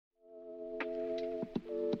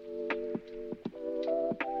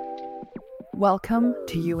Welcome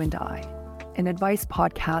to You and I, an advice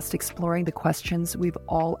podcast exploring the questions we've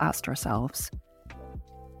all asked ourselves.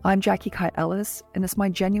 I'm Jackie Kai Ellis, and it's my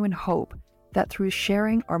genuine hope that through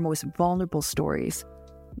sharing our most vulnerable stories,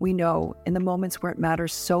 we know in the moments where it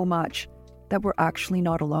matters so much that we're actually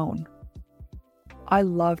not alone. I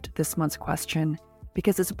loved this month's question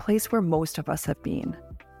because it's a place where most of us have been,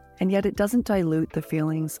 and yet it doesn't dilute the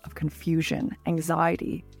feelings of confusion,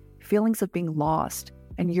 anxiety, feelings of being lost,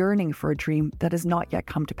 and yearning for a dream that has not yet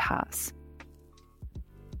come to pass.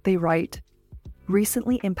 They write,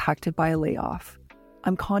 recently impacted by a layoff,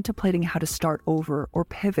 I'm contemplating how to start over or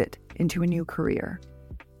pivot into a new career.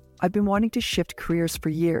 I've been wanting to shift careers for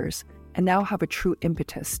years and now have a true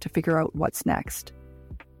impetus to figure out what's next.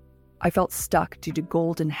 I felt stuck due to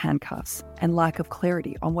golden handcuffs and lack of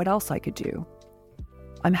clarity on what else I could do.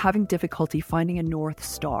 I'm having difficulty finding a North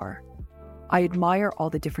Star. I admire all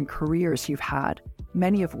the different careers you've had,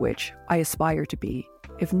 many of which I aspire to be,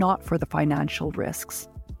 if not for the financial risks.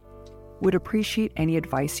 Would appreciate any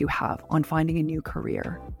advice you have on finding a new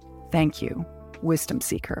career. Thank you, Wisdom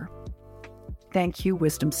Seeker. Thank you,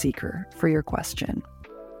 Wisdom Seeker, for your question.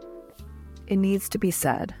 It needs to be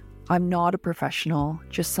said, I'm not a professional,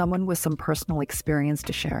 just someone with some personal experience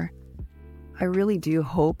to share. I really do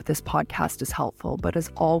hope this podcast is helpful, but as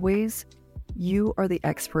always, you are the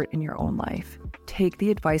expert in your own life. Take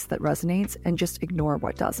the advice that resonates and just ignore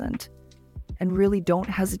what doesn't. And really don't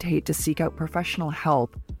hesitate to seek out professional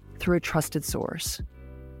help through a trusted source.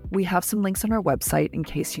 We have some links on our website in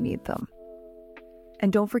case you need them.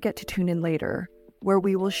 And don't forget to tune in later, where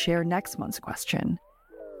we will share next month's question.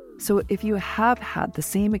 So if you have had the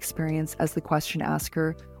same experience as the question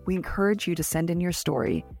asker, we encourage you to send in your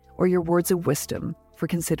story or your words of wisdom for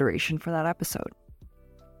consideration for that episode.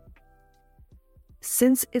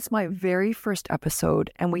 Since it's my very first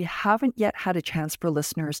episode and we haven't yet had a chance for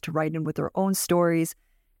listeners to write in with their own stories,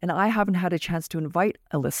 and I haven't had a chance to invite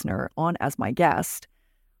a listener on as my guest,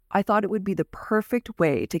 I thought it would be the perfect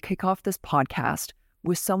way to kick off this podcast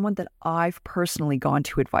with someone that I've personally gone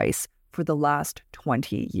to advice for the last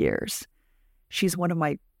 20 years. She's one of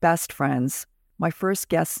my best friends. My first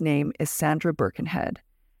guest's name is Sandra Birkenhead.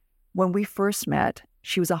 When we first met,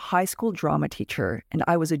 she was a high school drama teacher and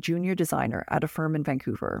I was a junior designer at a firm in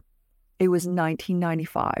Vancouver. It was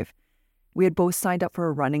 1995. We had both signed up for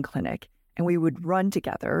a running clinic and we would run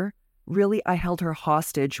together. Really, I held her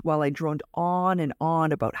hostage while I droned on and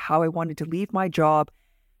on about how I wanted to leave my job,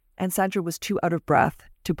 and Sandra was too out of breath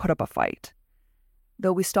to put up a fight.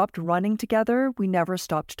 Though we stopped running together, we never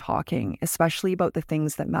stopped talking, especially about the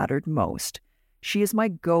things that mattered most. She is my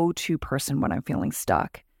go-to person when I'm feeling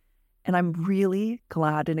stuck. And I'm really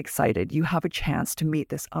glad and excited you have a chance to meet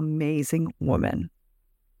this amazing woman.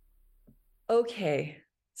 Okay,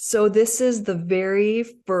 so this is the very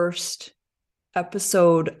first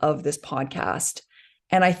episode of this podcast.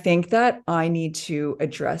 And I think that I need to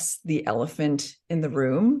address the elephant in the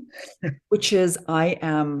room, which is I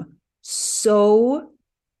am so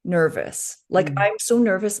nervous. I'm so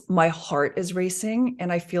nervous. My heart is racing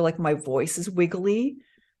and I feel like my voice is wiggly.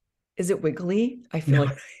 Is it wiggly? I feel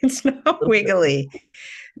like it's not wiggly.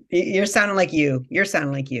 You're sounding like you. You're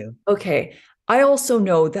sounding like you. Okay. I also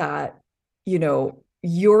know that,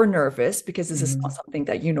 you're nervous because this is not something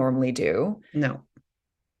that you normally do. No.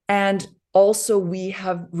 And also we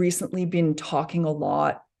have recently been talking a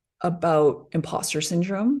lot about imposter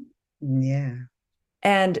syndrome. Yeah.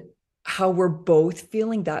 And how we're both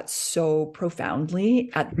feeling that so profoundly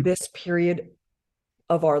at this period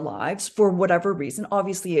of our lives for whatever reason.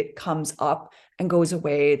 Obviously it comes up and goes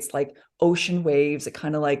away. It's like ocean waves. It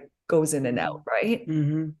kind of like goes in and out, right?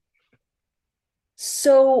 Mm-hmm.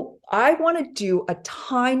 So I want to do a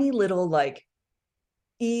tiny little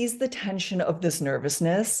ease the tension of this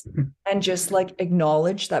nervousness and just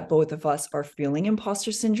acknowledge that both of us are feeling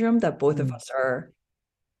imposter syndrome, that both of us are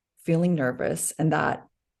feeling nervous, and that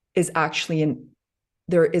is actually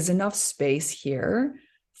there is enough space here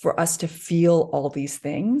for us to feel all these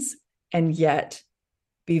things and yet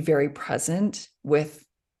be very present with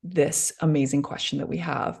this amazing question that we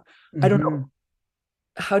have. I don't know.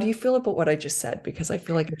 How do you feel about what I just said? Because I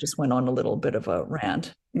feel like I just went on a little bit of a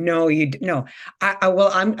rant. No, no.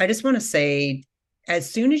 I just want to say,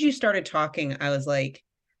 as soon as you started talking, I was like,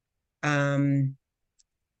 I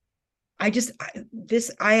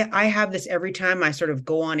have this every time I sort of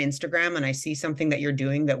go on Instagram and I see something that you're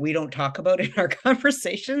doing that we don't talk about in our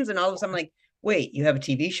conversations. And all of a sudden I'm like, wait, you have a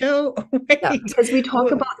TV show? Yeah, because we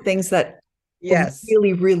talk about things that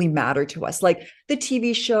really, really matter to us. Like the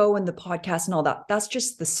TV show and the podcast and all that. That's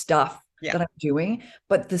just the stuff. Yeah. that I'm doing.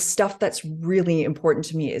 But the stuff that's really important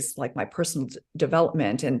to me is like my personal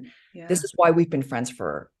development. And this Yeah. is why we've been friends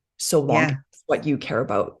for so long. Yeah. It's what you care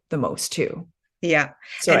about the most too. Yeah.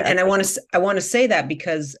 So And I want to say that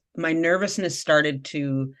because my nervousness started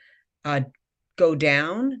to uh go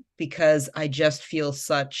down because I just feel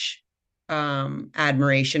such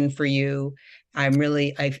admiration for you. I'm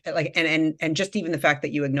really I like and just even the fact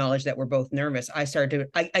that you acknowledge that we're both nervous, I started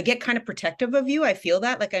to I get kind of protective of you. I feel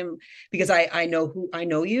that like I'm because I know who I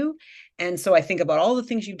know you. And so I think about all the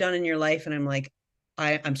things you've done in your life and I'm like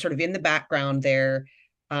I'm sort of in the background there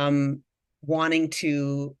um wanting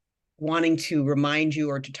to remind you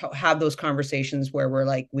or to have those conversations where we're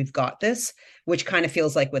like we've got this, which kind of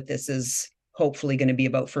feels like what this is hopefully going to be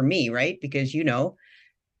about for me, right? Because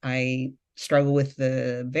I struggle with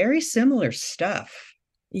the very similar stuff.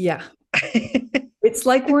 yeah, it's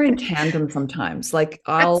like we're in tandem sometimes. Like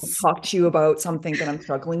I'll Yes. talk to you about something that I'm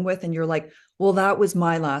struggling with, and you're like, well, that was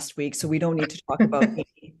my last week, so we don't need to talk about me.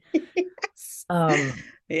 Yes. Um,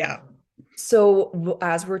 Yeah. so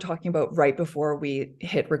as we're talking about right before we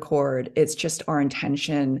hit record, it's just our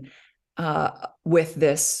intention with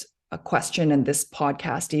this question and this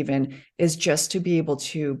podcast even is just to be able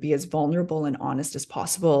to be as vulnerable and honest as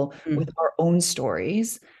possible with Mm. our own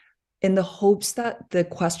stories in the hopes that the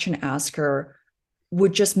question asker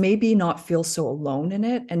would just maybe not feel so alone in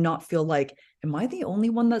it and not feel like, am I the only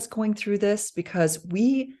one that's going through this? Because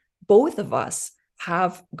we, both of us,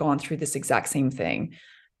 have gone through this exact same thing.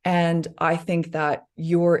 And I think that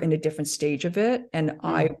you're in a different stage of it. And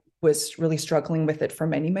I Mm. was really struggling with it for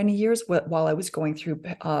many, many years while I was going through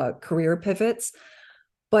career pivots.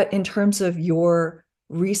 But in terms of your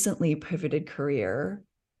recently pivoted career,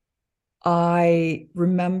 I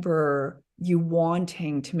remember you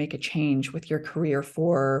wanting to make a change with your career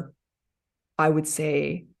for, I would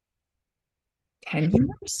say, 10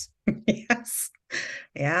 years. Yes.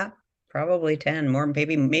 Yeah. Probably 10 more,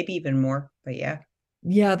 maybe even more. But yeah.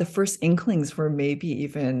 Yeah, the first inklings were maybe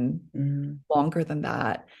even Mm. longer than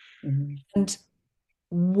that. Mm. And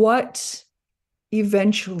what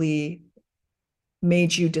eventually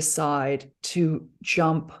made you decide to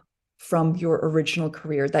jump from your original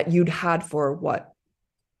career that you'd had for what,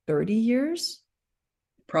 30 years?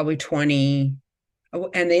 Probably 20. Oh,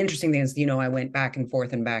 and the interesting thing is, I went back and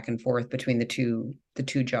forth between the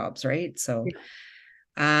two jobs, right? So,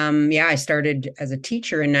 Yeah. yeah, I started as a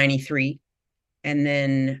teacher in 93 and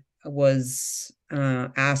then was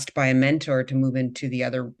asked by a mentor to move into the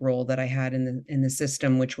other role that I had in the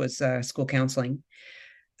system, which was school counseling.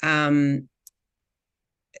 Um,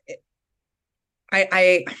 I,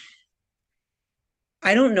 I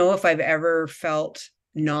I don't know if I've ever felt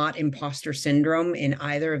not imposter syndrome in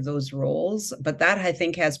either of those roles, but that I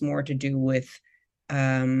think has more to do with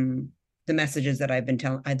um, the messages that I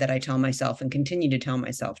tell myself and continue to tell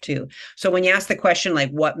myself too. So when you ask the question, like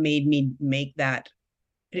what made me make that,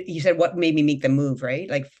 you said what made me make the move, right?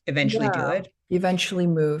 Like eventually do Yeah, it. eventually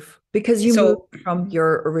move because you moved So from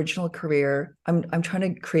your original career. I'm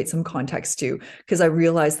trying to create some context too, because I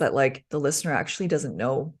realized that like the listener actually doesn't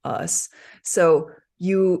know us. So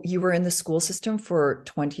you were in the school system for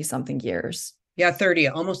 20 something years. yeah, 30,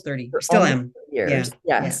 almost 30. For Still almost am. Yeah. years.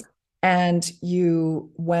 Yeah. Yes. And you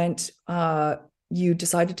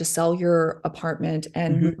decided to sell your apartment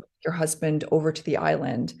and move Mm-hmm. your husband over to the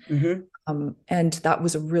island. Mm-hmm. And that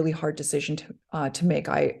was a really hard decision to make.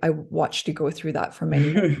 I watched you go through that for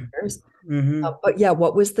many, many years. Mm-hmm. But yeah,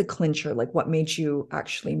 what was the clincher? Like, what made you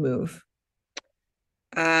actually move?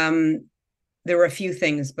 Um, there were a few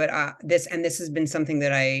things, but this has been something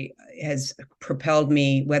that I has propelled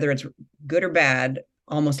me, whether it's good or bad,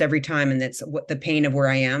 almost every time. And that's what the pain of where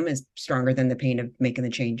I am is stronger than the pain of making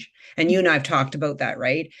the change. And you and I've talked about that,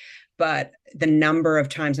 right? But the number of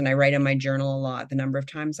times, and I write in my journal a lot, the number of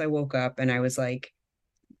times I woke up and I was like,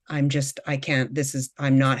 I can't,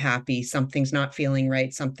 I'm not happy. Something's not feeling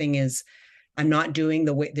right. I'm not doing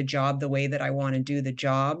the job the way that I want to do the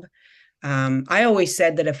job. I always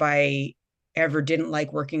said that if I ever didn't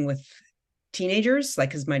like working with teenagers, like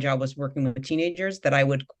because my job was working with teenagers, that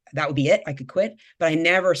would be it. I could quit. But I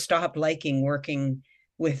never stopped liking working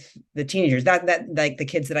with the teenagers. That like the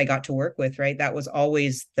kids that I got to work with, right? That was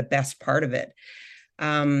always the best part of it.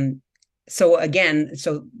 Um, so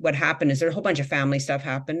what happened is there a whole bunch of family stuff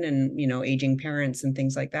happened and aging parents and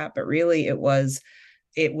things like that. But really it was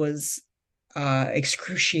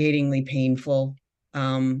excruciatingly painful,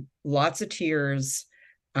 lots of tears,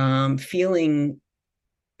 feeling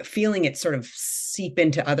it sort of seep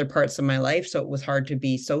into other parts of my life. So it was hard to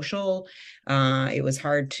be social. It was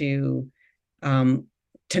hard um,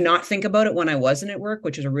 to not think about it when I wasn't at work,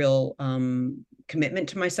 which is a real commitment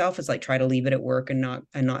to myself is like try to leave it at work and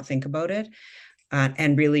not think about it,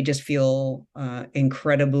 and really just feel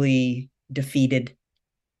incredibly defeated,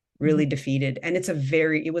 really defeated. And it's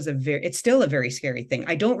still a very scary thing.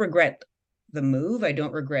 I don't regret the move. I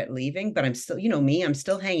don't regret leaving, but I'm still, I'm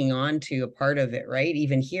still hanging on to a part of it, right?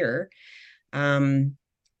 Even here.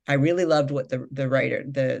 I really loved what the writer,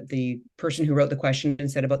 the person who wrote the question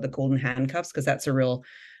said about the golden handcuffs, because it's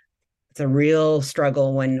a real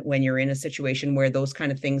struggle when you're in a situation where those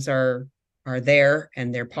kind of things are there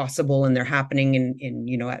and they're possible and they're happening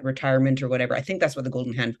in at retirement or whatever. I think that's what the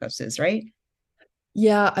golden handcuffs is, right?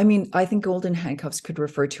 Yeah, I mean, I think golden handcuffs could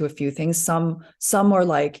refer to a few things. Some are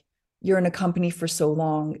like you're in a company for so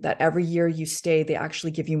long that every year you stay, they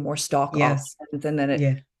actually give you more stock Yes. options, and then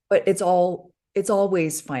Yeah. but it's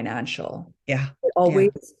always financial. Yeah. It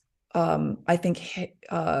always, I think,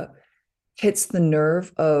 hits the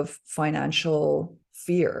nerve of financial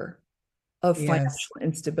fear, of Yes. financial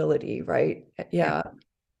instability, right? Yeah.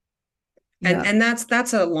 And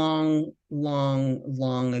that's a long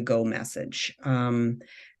ago message.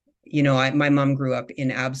 My mom grew up in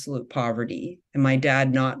absolute poverty, and my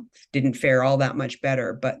dad didn't fare all that much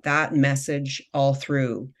better, but that message all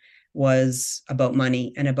through was about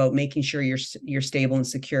money and about making sure you're stable and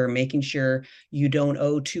secure, making sure you don't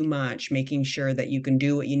owe too much, making sure that you can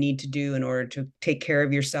do what you need to do in order to take care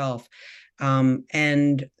of yourself.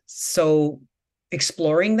 And so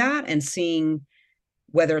exploring that and seeing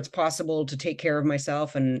whether it's possible to take care of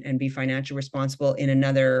myself and be financially responsible in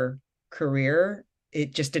another career,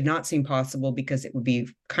 it just did not seem possible because it would be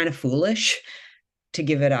kind of foolish to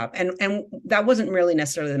give it up. And that wasn't really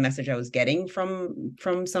necessarily the message I was getting from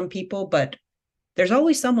some people, but there's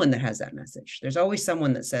always someone that has that message. There's always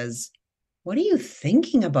someone that says, what are you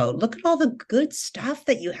thinking about? Look at all the good stuff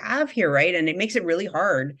that you have here, right? And it makes it really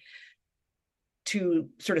hard to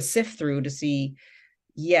sort of sift through to see,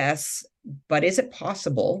 yes, but is it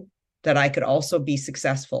possible that I could also be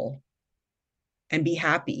successful and be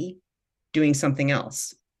happy doing something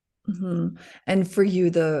else? Mm-hmm. And for you,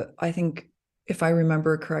 I think, if I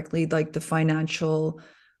remember correctly, like the financial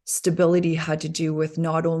stability had to do with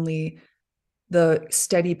not only the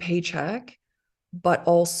steady paycheck, but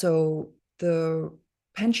also the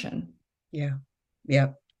pension. Yeah. Yeah.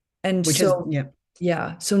 And Which so, is, yeah.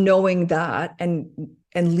 yeah. So knowing that and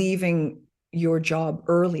leaving your job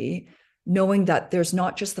early, knowing that there's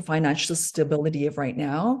not just the financial stability of right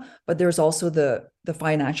now, but there's also the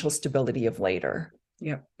financial stability of later.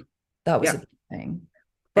 Yeah. That was Yeah. a thing.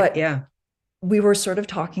 But yeah, we were sort of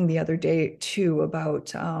talking the other day too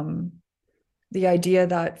about the idea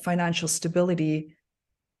that financial stability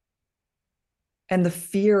and the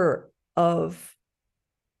fear of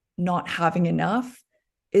not having enough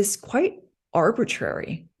is quite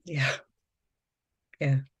arbitrary. Yeah.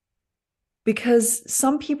 Yeah. Because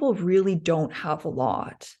some people really don't have a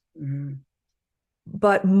lot. Mm-hmm.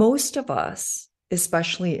 But most of us,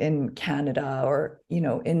 especially in Canada or,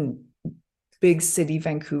 in big city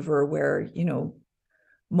Vancouver, where,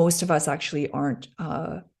 most of us actually aren't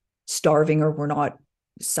starving, or we're not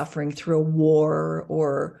suffering through a war,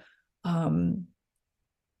 or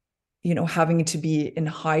having to be in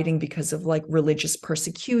hiding because of like religious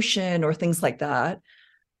persecution or things like that.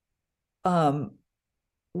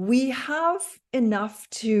 We have enough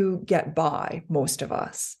to get by, most of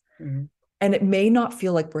us. Mm-hmm. And it may not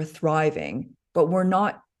feel like we're thriving, but we're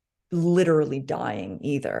not literally dying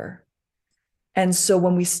either. And so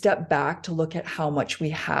when we step back to look at how much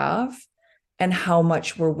we have and how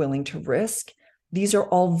much we're willing to risk, these are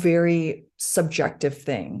all very subjective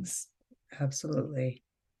things. Absolutely.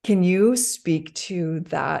 Can you speak to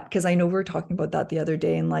that? Because I know we were talking about that the other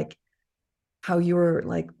day, and like how you were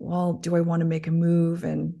like, well, do I want to make a move?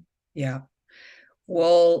 And yeah.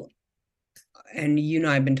 Well, and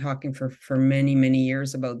I've been talking for many, many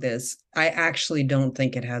years about this. I actually don't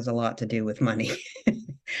think it has a lot to do with money.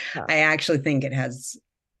 Yeah. I actually think it has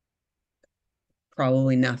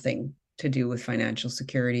probably nothing to do with financial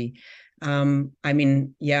security. I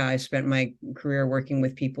mean, yeah, I spent my career working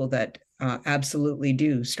with people that absolutely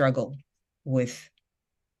do struggle with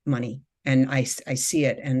money, and I see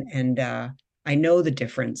it, and I know the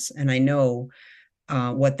difference, and I know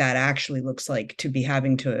what that actually looks like, to be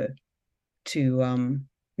having to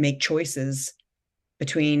make choices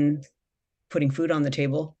between putting food on the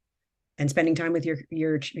table and spending time with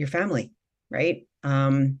your family, right?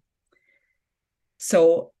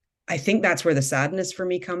 So I think that's where the sadness for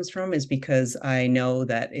me comes from, is because I know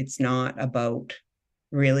that it's not about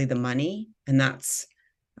really the money, and that's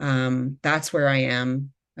where I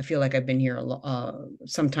am. I feel like I've been here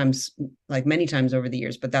sometimes, like many times over the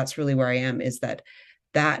years, but that's really where I am, is that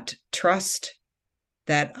trust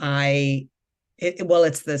that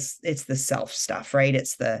it's the self stuff, right?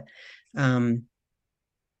 It's the,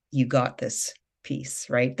 you got this piece,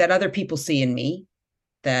 right? That other people see in me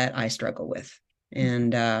that I struggle with.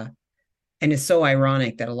 And it's so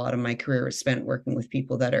ironic that a lot of my career is spent working with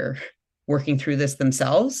people that are working through this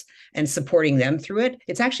themselves and supporting them through it.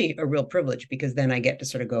 It's actually a real privilege, because then I get to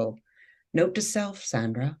sort of go, note to self,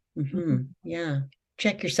 Sandra. Yeah.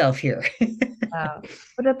 Check yourself here. Yeah.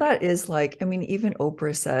 But that is like, I mean, even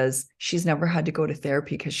Oprah says she's never had to go to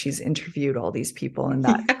therapy because she's interviewed all these people in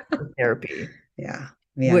that therapy. Yeah.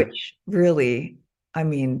 Which really, I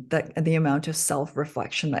mean, that the amount of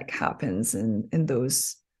self-reflection that happens in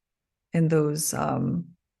those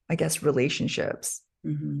I guess relationships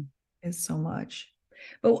is so much.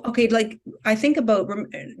 But okay, like I think about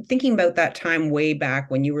thinking about that time way back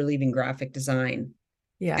when you were leaving graphic design.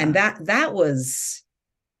 Yeah. And that was,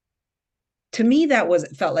 to me,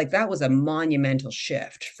 felt like that was a monumental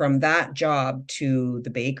shift from that job to the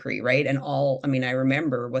bakery, right? And I mean, I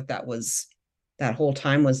remember what that whole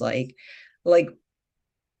time was like. Like,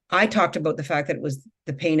 I talked about the fact that it was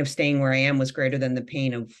the pain of staying where I am was greater than the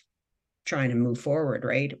pain of trying to move forward,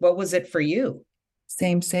 right? What was it for you?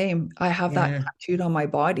 Same. I have that tattooed on my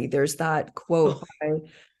body. There's that quote by,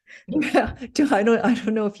 I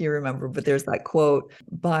don't know if you remember, but there's that quote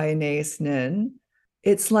by Anais Nin.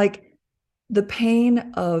 It's like, the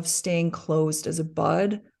pain of staying closed as a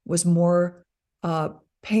bud was more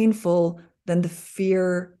painful than the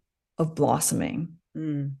fear of blossoming.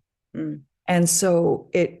 And so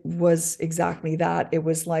it was exactly that. It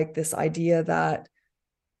was like this idea that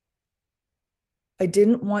I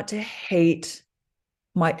didn't want to hate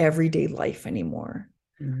my everyday life anymore.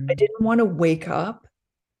 I didn't want to wake up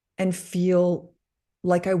and feel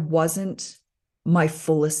like I wasn't my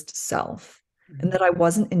fullest self and that I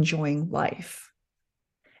wasn't enjoying life.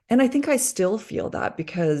 And I think I still feel that,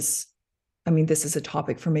 because, I mean, this is a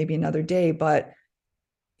topic for maybe another day, but,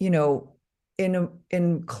 you know,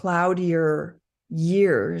 in cloudier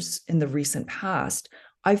years in the recent past,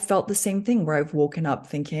 I've felt the same thing, where I've woken up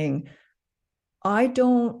thinking, I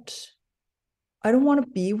don't want to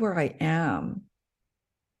be where I am,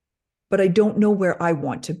 but I don't know where I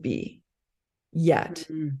want to be yet.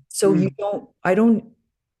 So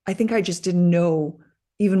I think I just didn't know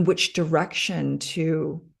even which direction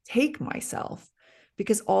to take myself,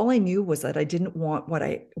 because all I knew was that I didn't want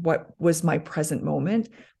what was my present moment,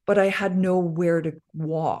 but I had nowhere to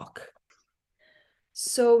walk.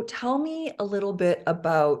 So tell me a little bit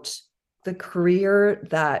about the career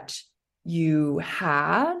that you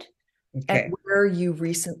had and where you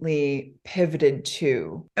recently pivoted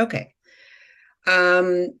to. Okay.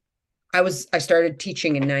 I started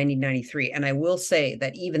teaching in 1993, and I will say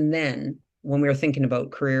that even then, when we were thinking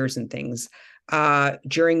about careers and things,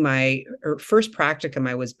 during my first practicum,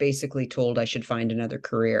 I was basically told I should find another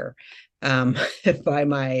career by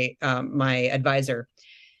my advisor,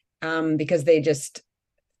 because they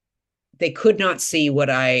could not see that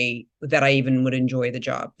I even would enjoy the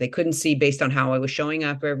job. They couldn't see, based on how I was showing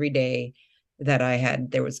up every day,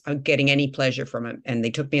 that there was getting any pleasure from it. And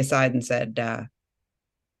they took me aside and said,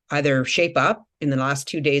 either shape up in the last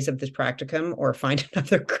 2 days of this practicum or find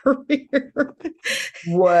another career.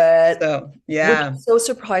 What? So, yeah. Which is so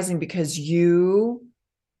surprising, because you,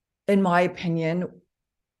 in my opinion,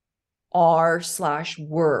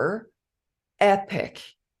 were epic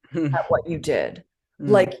at what you did.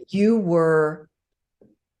 Like, you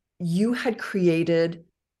had created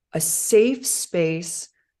a safe space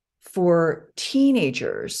for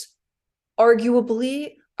teenagers.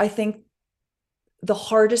 Arguably, I think the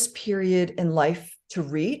hardest period in life to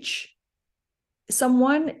reach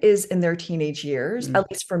someone is in their teenage years, at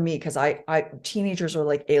least for me, because teenagers are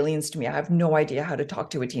like aliens to me. I have no idea how to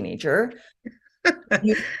talk to a teenager.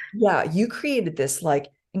 You created this like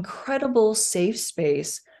incredible safe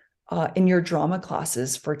space in your drama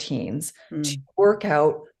classes for teens to work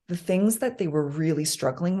out the things that they were really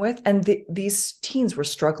struggling with. And these teens were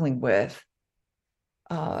struggling with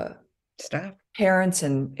stuff, parents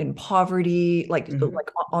in poverty, like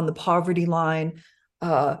on the poverty line,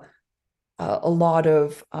 a lot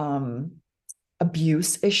of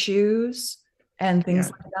abuse issues and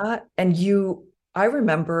things like that. And I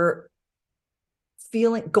remember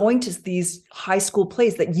going to these high school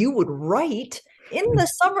plays that you would write in the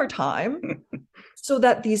summertime so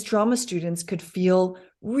that these drama students could feel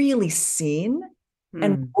really seen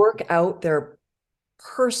and work out their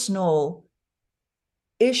personal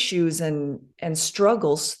issues and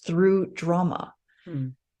struggles through drama.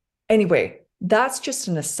 Anyway, that's just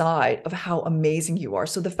an aside of how amazing you are.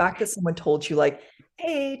 So the fact that someone told you like,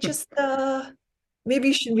 hey, just maybe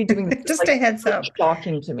you shouldn't be doing this. Just Like, a heads so up.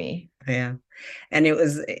 shocking to me. Yeah. And it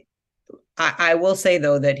was, I will say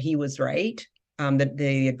though that he was right. That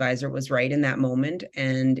the advisor was right in that moment.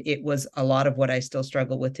 And it was a lot of what I still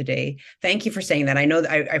struggle with today. Thank you for saying that. I know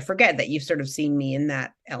that I forget that you've sort of seen me in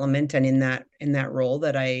that element and in that role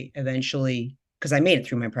that I eventually, because I made it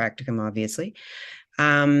through my practicum, obviously.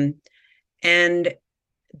 Um, and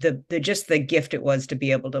the just the gift it was to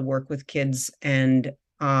be able to work with kids and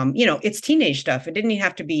it's teenage stuff. It didn't even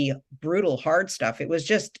have to be brutal hard stuff. It was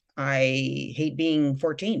just, I hate being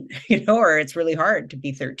 14, or it's really hard to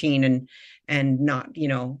be 13 and not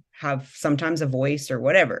have sometimes a voice or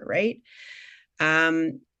whatever, right?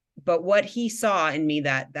 But what he saw in me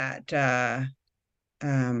that in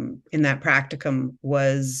that practicum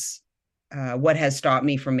was what has stopped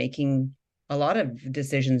me from making a lot of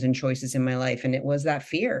decisions and choices in my life. And it was that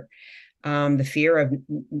fear, the fear of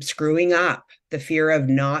screwing up, the fear of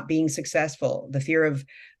not being successful, the fear of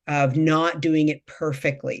not doing it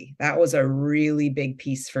perfectly. That was a really big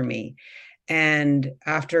piece for me. And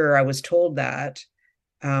after I was told that,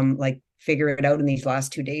 like, figure it out in these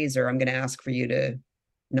last 2 days, or I'm going to ask for you to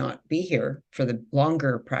not be here for the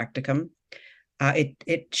longer practicum.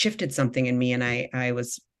 It shifted something in me, and I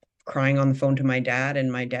was crying on the phone to my dad,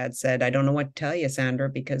 and my dad said, "I don't know what to tell you, Sandra,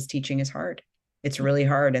 because teaching is hard. It's really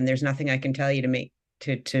hard, and there's nothing I can tell you to make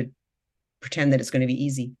to pretend that it's going to be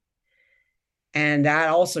easy." And that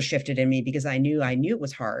also shifted in me because I knew it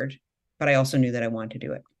was hard, but I also knew that I wanted to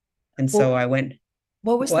do it. And so I went,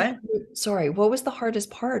 what was what? What was the hardest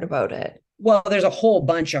part about it? Well, there's a whole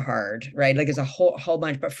bunch of hard, right? Like, there's a whole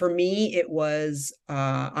bunch. But for me, it was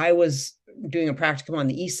I was doing a practicum on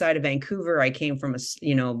the east side of Vancouver. I came from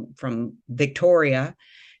from Victoria,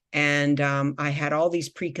 and I had all these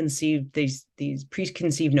preconceived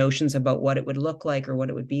notions about what it would look like or what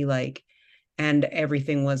it would be like, and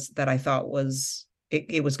everything was that I thought was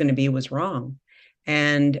it was going to be was wrong,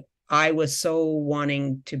 and I was so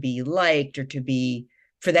wanting to be liked or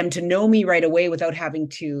for them to know me right away without having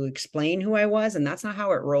to explain who I was. And that's not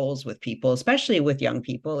how it rolls with people, especially with young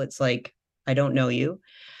people. It's like, I don't know you.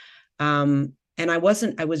 And I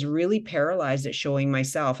was really paralyzed at showing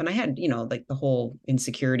myself. And I had, like the whole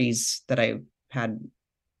insecurities that I had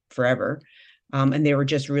forever. And they were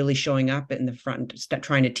just really showing up in the front,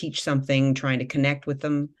 trying to teach something, trying to connect with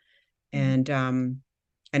them.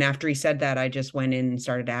 And after he said that, I just went in and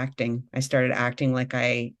started acting. I started acting like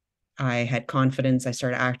I had confidence. I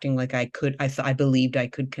started acting like I could. I believed I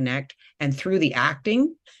could connect, and through the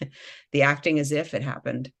acting as if it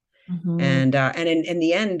happened. And in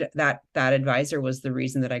the end, that advisor was the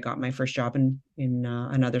reason that I got my first job in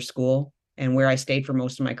another school, and where I stayed for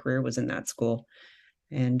most of my career was in that school.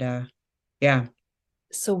 And yeah.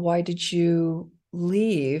 So why did you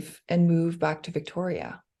leave and move back to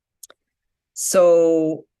Victoria?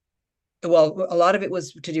 So, well, a lot of it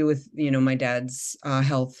was to do with my dad's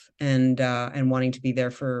health and wanting to be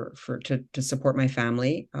there to support my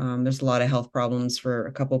family. There's a lot of health problems for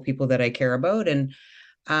a couple of people that I care about, and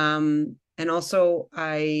also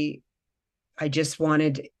I just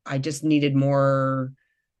needed more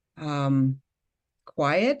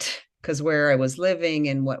quiet, because where I was living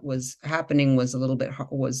and what was happening was a little bit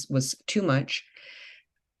was too much.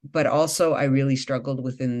 But also I really struggled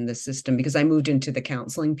within the system because I moved into the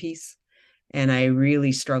counseling piece, and I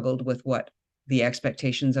really struggled with what the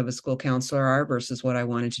expectations of a school counselor are versus what I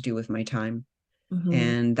wanted to do with my time.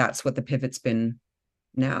 And that's what the pivot's been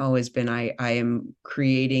now, has been I am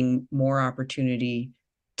creating more opportunity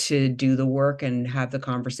to do the work and have the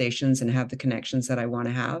conversations and have the connections that I want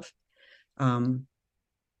to have. And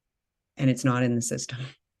it's not in the system.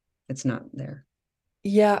 It's not there.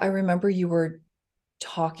 Yeah, I remember you were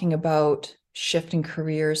talking about shifting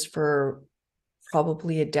careers for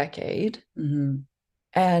probably a decade. And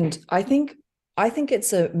I think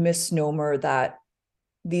it's a misnomer that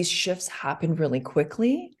these shifts happen really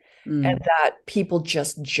quickly and that people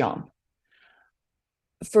just jump.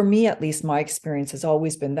 For me, at least, my experience has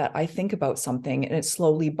always been that I think about something and it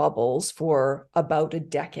slowly bubbles for about a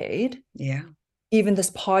decade. Yeah. Even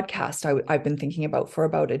this podcast I've been thinking about for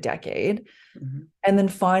about a decade. And then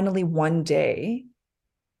finally one day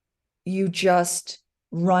you just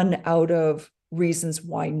run out of reasons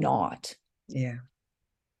why not. Yeah.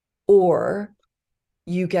 Or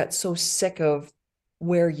you get so sick of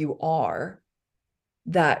where you are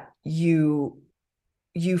that you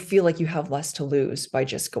feel like you have less to lose by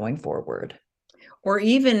just going forward. Or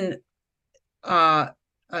even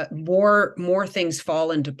more things fall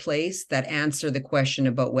into place that answer the question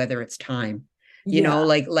about whether it's time.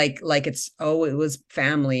 Like it's, it was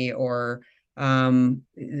family, or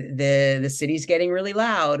The city's getting really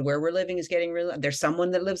loud, where we're living is getting really loud. There's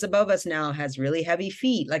someone that lives above us now, has really heavy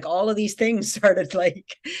feet. Like all of these things started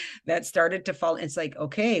to fall. It's like,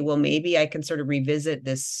 okay, well, maybe I can sort of revisit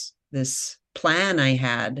this plan I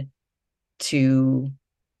had to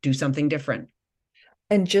do something different.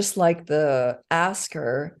 And just like the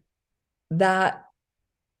asker, that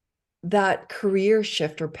career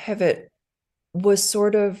shift or pivot was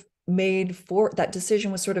sort of made for, that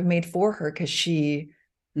decision was sort of made for her because she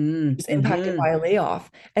was impacted by a layoff.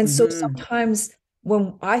 And so sometimes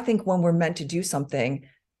when we're meant to do something,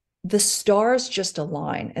 the stars just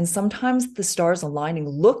align. And sometimes the stars aligning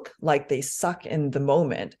look like they suck in the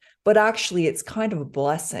moment, but actually it's kind of a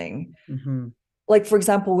blessing. Like, for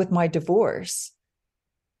example, with my divorce,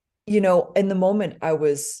 in the moment I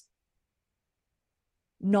was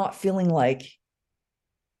not feeling like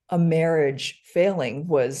a marriage failing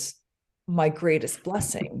was my greatest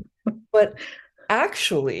blessing. But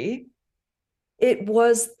actually, it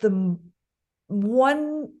was the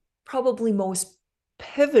one probably most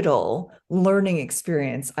pivotal learning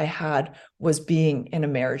experience I had, was being in a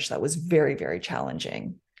marriage that was very, very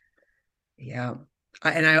challenging. Yeah.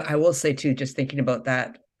 And I will say too, just thinking about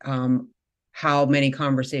that, how many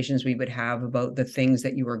conversations we would have about the things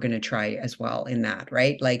that you were going to try as well in that,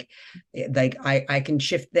 right? Like I can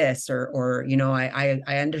shift this, or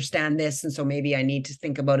I understand this, and so maybe I need to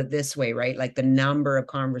think about it this way, right? Like the number of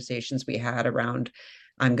conversations we had around,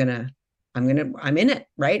 I'm in it,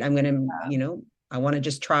 right? I want to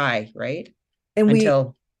just try, right? And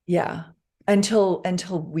until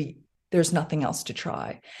there's nothing else to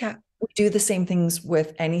try. Yeah. We do the same things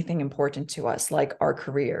with anything important to us, like our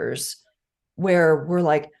careers, where we're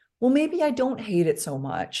like, well, maybe I don't hate it so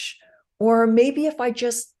much. Or maybe if I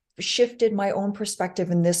just shifted my own perspective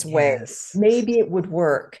in this way, maybe it would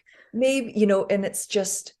work. Maybe, and it's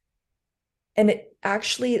just, and it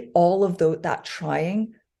actually, all of that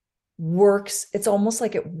trying works. It's almost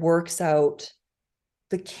like it works out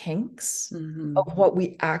the kinks of what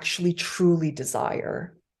we actually truly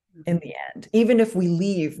desire in the end. Even if we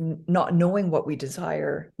leave not knowing what we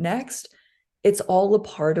desire next, it's all a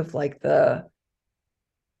part of like the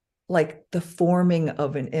forming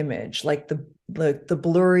of an image, like the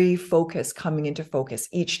blurry focus coming into focus.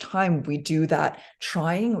 Each time we do that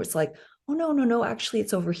trying, it's like, oh no, actually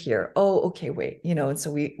it's over here. Oh, okay, wait, and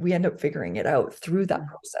so we end up figuring it out through that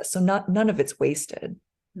process. So none of it's wasted.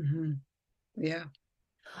 Yeah.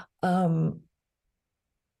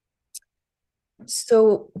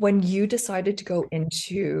 So when you decided to go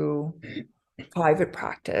into private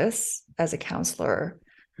practice as a counselor,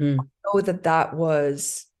 I know that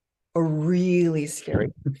was a really scary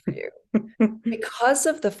thing for you because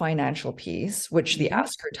of the financial piece, which the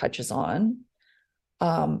asker touches on,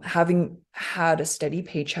 having had a steady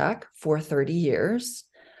paycheck for 30 years,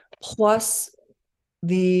 plus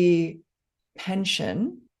the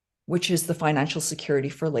pension, which is the financial security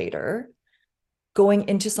for later, going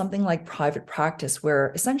into something like private practice,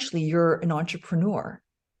 where essentially you're an entrepreneur.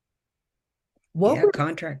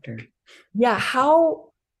 Contractor. Yeah. How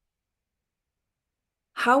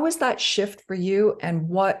was that shift for you? And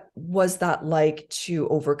what was that like to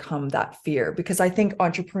overcome that fear? Because I think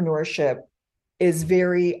entrepreneurship is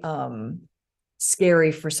very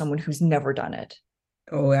scary for someone who's never done it.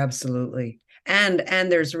 Oh, absolutely. And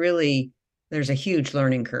there's a huge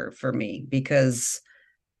learning curve for me, because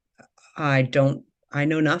I know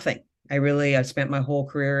nothing. I've spent my whole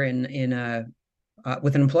career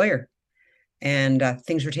with an employer, and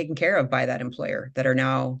things were taken care of by that employer that are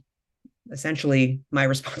now essentially my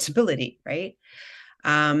responsibility, right?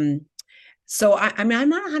 So I'm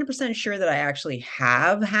not 100% sure that I actually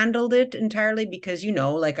have handled it entirely, because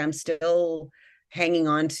I'm still hanging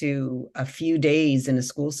on to a few days in a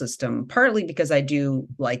school system, partly because I do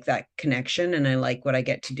like that connection and I like what I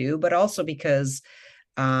get to do, but also because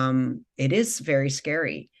it is very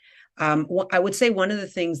scary. I would say one of the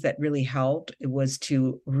things that really helped was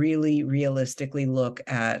to really realistically look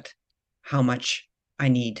at how much I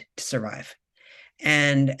need to survive.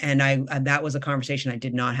 And that was a conversation I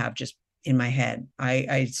did not have just in my head.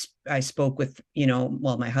 I spoke with,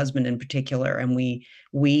 my husband in particular, and we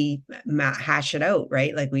hash it out,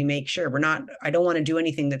 right? Like we make sure I don't want to do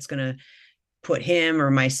anything that's going to put him or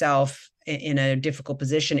myself in a difficult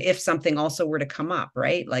position if something also were to come up,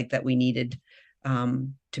 right? Like that we needed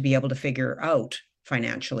to be able to figure out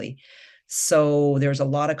financially. So there's a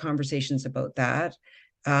lot of conversations about that.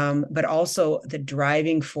 But also the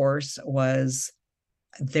driving force was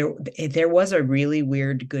there was a really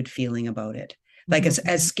weird, good feeling about it. Like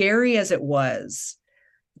as scary as it was,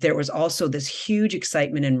 there was also this huge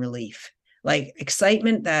excitement and relief. like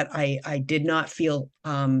excitement that I did not feel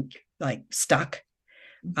like stuck,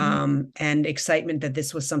 and excitement that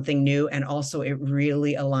this was something new. And also it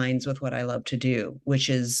really aligns with what I love to do, which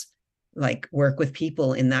is like work with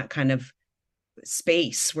people in that kind of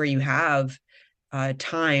space where you have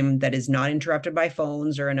time that is not interrupted by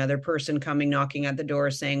phones or another person coming knocking at the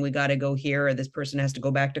door saying we got to go here, or this person has to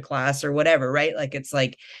go back to class or whatever, right? Like it's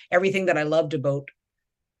like everything that I loved about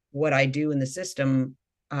what I do in the system,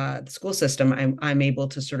 the school system, I'm able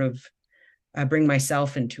to sort of bring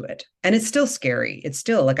myself into it. And it's still scary. It's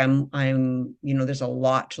still like I'm there's a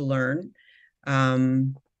lot to learn.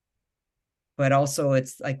 But also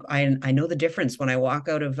it's like I know the difference when I walk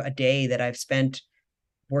out of a day that I've spent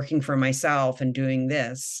working for myself and doing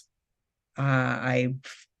this. It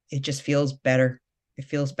just feels better. It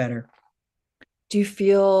feels better. Do you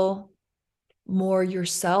feel more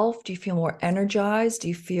yourself? Do you feel more energized? Do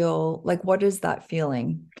you feel like, what is that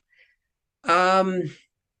feeling? That's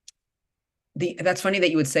funny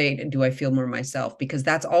that you would say, do I feel more myself? Because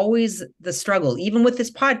that's always the struggle. Even with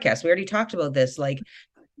this podcast, we already talked about this. Like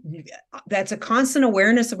that's a constant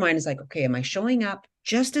awareness of mine, is like, okay, am I showing up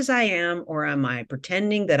just as I am, or am I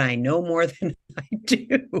pretending that I know more than I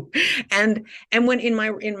do? And when in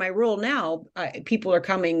my role now, people are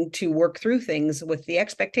coming to work through things with the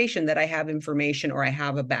expectation that I have information or I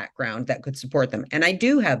have a background that could support them. And I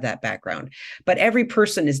do have that background, but every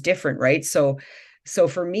person is different, right? So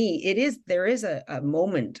for me, there is a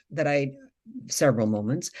moment several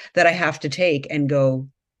moments that I have to take and go,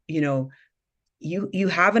 you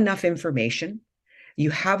have enough information,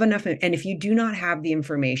 and if you do not have the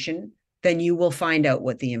information, then you will find out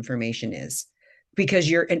what the information is, because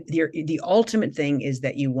the ultimate thing is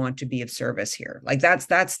that you want to be of service here. Like that's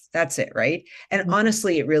it, right? And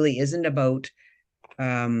honestly, it really isn't about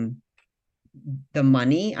the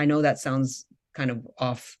money. I know that sounds kind of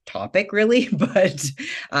off topic, really, but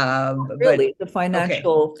really, the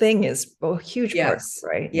financial thing is a huge part,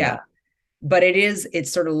 right? Yeah. But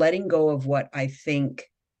it's sort of letting go of what I think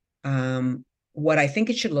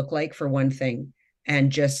it should look like, for one thing,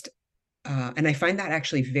 and just and I find that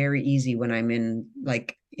actually very easy when I'm in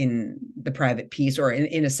the private piece or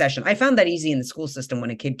in a session. I found that easy in the school system. When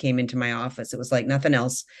a kid came into my office, it was like nothing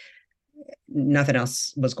else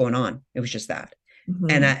was going on. It was just that.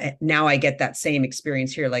 And now I get that same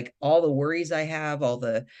experience here, like all the worries I have, all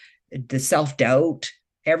the self-doubt,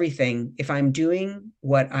 everything. If I'm doing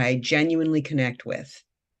what I genuinely connect with,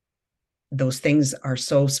 those things are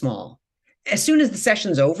so small. As soon as the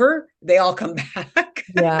session's over, they all come back.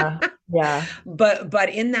 Yeah. But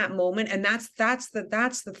in that moment, and that's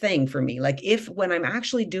the thing for me. Like when I'm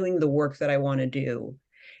actually doing the work that I want to do,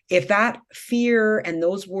 if that fear and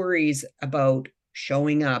those worries about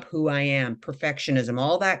showing up, who I am, perfectionism,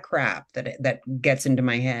 all that crap that gets into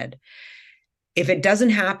my head, if it doesn't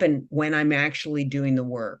happen when I'm actually doing the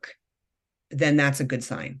work, then that's a good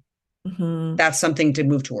sign. That's something to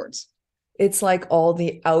move towards. It's like all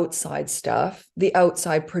the outside stuff, the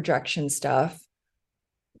outside projection stuff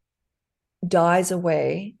dies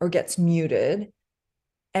away or gets muted.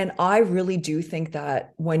 And I really do think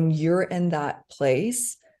that when you're in that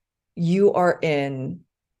place, you are in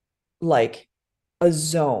like a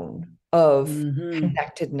zone of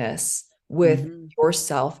connectedness with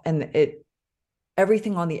yourself, and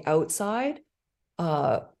everything on the outside,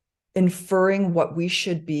 inferring what we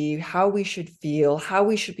should be, how we should feel, how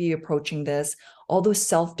we should be approaching this, all those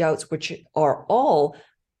self-doubts, which are all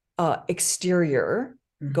exterior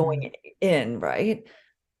going in, right?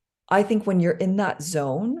 I think when you're in that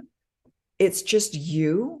zone, it's just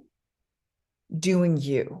you doing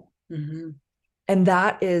you. And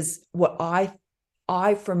that is what I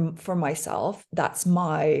for myself, that's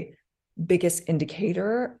my biggest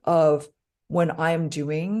indicator of when I am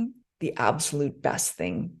doing the absolute best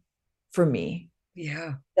thing for me.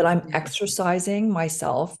 Yeah. That I'm exercising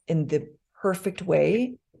myself in the perfect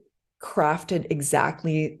way, crafted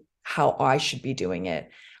exactly how I should be doing it.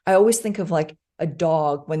 I always think of like a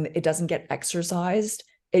dog, when it doesn't get exercised,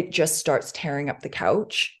 it just starts tearing up the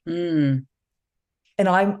couch. And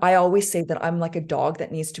I always say that I'm like a dog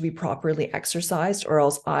that needs to be properly exercised, or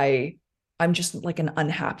else I'm just like an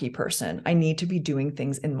unhappy person. I need to be doing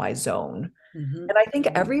things in my zone. And I think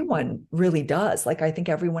everyone really does. Like, I think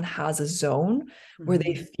everyone has a zone where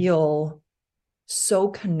they feel so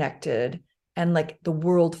connected, and like the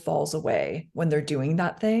world falls away when they're doing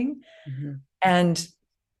that thing. And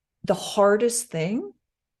the hardest thing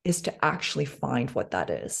is to actually find what that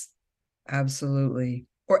is. Absolutely.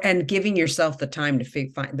 And giving yourself the time to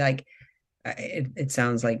find, like, it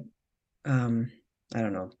sounds like, I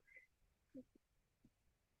don't know.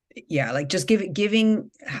 Yeah, like just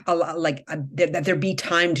giving a lot, like that there be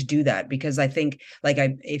time to do that, because I think like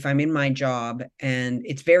if I'm in my job, and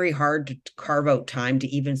it's very hard to carve out time to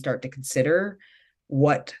even start to consider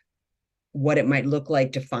what it might look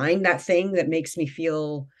like to find that thing that makes me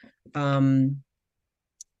feel that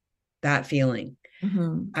feeling.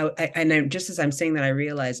 Just as I'm saying that, I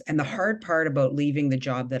realize, and the hard part about leaving the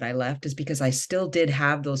job that I left is because I still did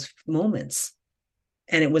have those moments.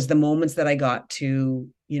 And it was the moments that I got to,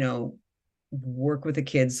 work with the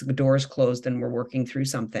kids, the doors closed and we're working through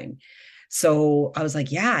something. So I was like,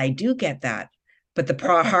 yeah, I do get that. But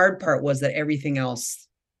the hard part was that everything else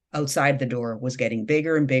outside the door was getting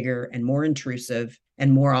bigger and bigger and more intrusive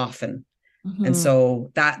and more often. And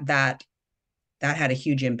so that had a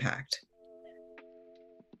huge impact.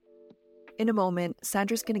 In a moment,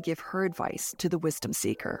 Sandra's going to give her advice to the wisdom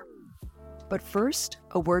seeker. But first,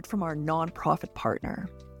 a word from our nonprofit partner.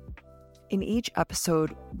 In each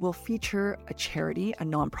episode, we'll feature a charity, a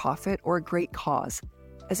nonprofit, or a great cause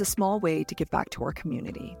as a small way to give back to our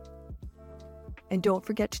community. And don't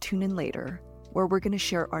forget to tune in later, where we're going to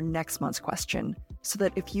share our next month's question, so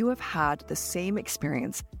that if you have had the same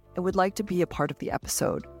experience and would like to be a part of the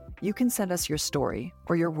episode, you can send us your story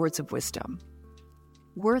or your words of wisdom.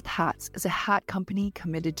 Worth Hats is a hat company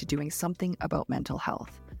committed to doing something about mental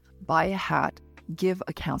health. Buy a hat, give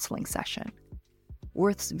a counseling session.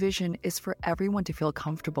 Worth's vision is for everyone to feel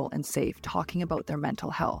comfortable and safe talking about their mental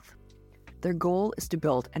health. Their goal is to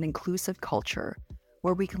build an inclusive culture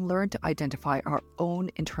where we can learn to identify our own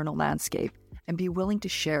internal landscape and be willing to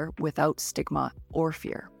share without stigma or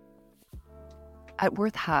fear. At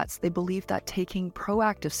Worth Hats, they believe that taking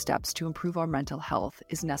proactive steps to improve our mental health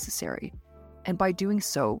is necessary, and by doing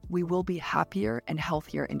so, we will be happier and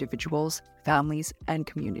healthier individuals, families, and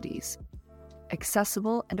communities.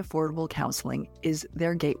 Accessible and affordable counseling is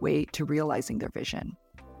their gateway to realizing their vision.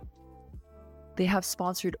 They have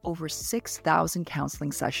sponsored over 6,000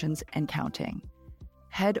 counseling sessions and counting.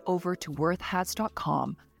 Head over to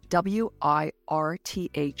worthhats.com,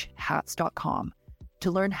 WIRTH hats.com,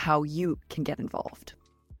 to learn how you can get involved.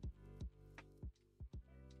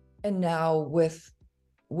 And now with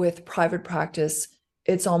private practice,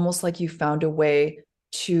 it's almost like you found a way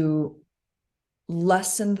to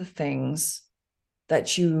lessen the things that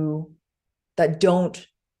don't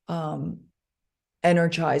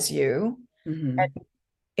energize you, and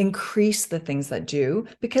increase the things that do,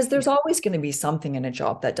 because there's always going to be something in a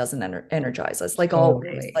job that doesn't energize us. Like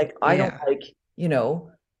always, like I don't like,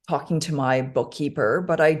 talking to my bookkeeper,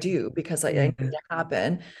 but I do because I need to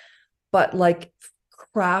happen. But like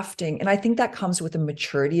crafting, and I think that comes with the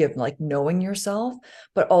maturity of like knowing yourself,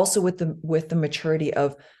 but also with the maturity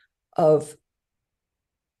of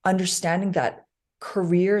understanding that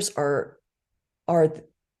careers are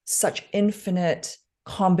such infinite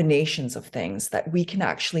combinations of things that we can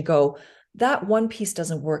actually go, that one piece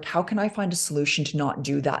doesn't work. How can I find a solution to not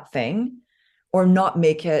do that thing or not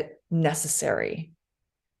make it necessary?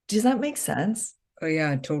 Does that make sense? Oh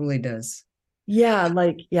yeah, it totally does. Yeah.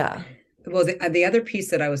 Like, yeah. Well, the other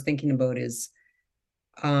piece that I was thinking about is,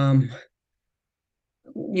 because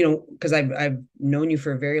I've known you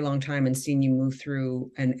for a very long time and seen you move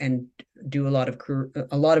through and do a lot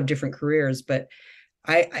of different careers, but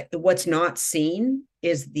I what's not seen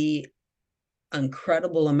is the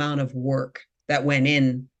incredible amount of work that went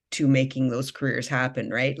in to making those careers happen,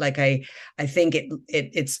 right? Like I think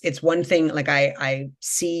it's one thing, like I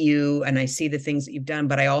see you and I see the things that you've done,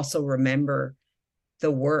 but I also remember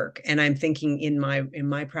the work. And I'm thinking in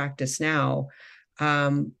my practice now,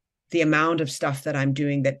 the amount of stuff that I'm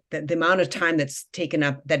doing, that the amount of time that's taken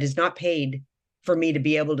up that is not paid for me to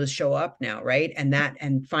be able to show up now, right?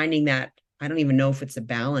 And finding that, I don't even know if it's a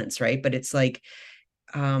balance, right? But it's like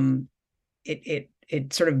it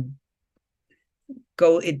sort of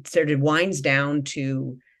winds down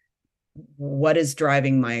to what is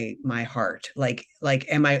driving my heart. Like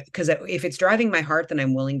because if it's driving my heart, then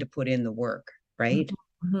I'm willing to put in the work, right?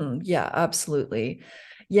 Yeah, absolutely.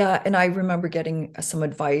 Yeah. And I remember getting some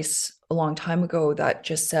advice a long time ago that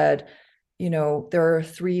just said, there are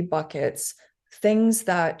 3 buckets: things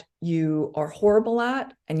that you are horrible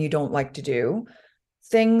at and you don't like to do,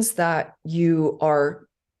 things that you are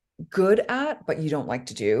good at but you don't like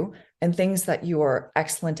to do, and things that you are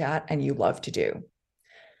excellent at and you love to do.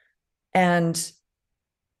 And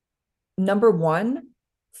number 1,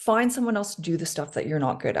 find someone else to do the stuff that you're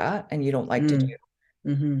not good at and you don't like to do.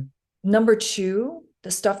 Number 2, the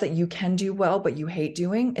stuff that you can do well but you hate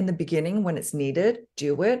doing, in the beginning when it's needed,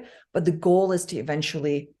 do it, but the goal is to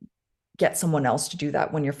eventually get someone else to do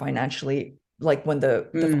that when you're financially, like when the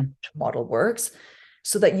financial model works.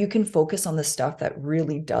 so that you can focus on the stuff that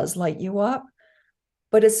really does light you up.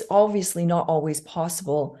 But it's obviously not always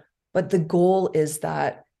possible. But the goal is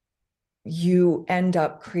that you end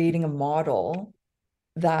up creating a model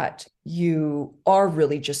that you are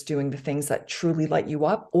really just doing the things that truly light you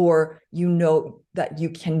up, or you know that you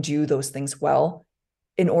can do those things well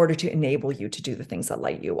in order to enable you to do the things that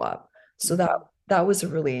light you up. So that was a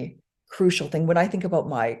really crucial thing. When I think about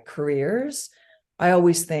my careers, I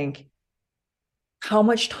always think, how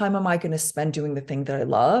much time am I going to spend doing the thing that I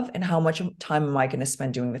love? And how much time am I going to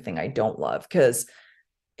spend doing the thing I don't love? Because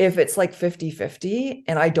if it's like 50-50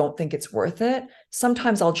 and I don't think it's worth it,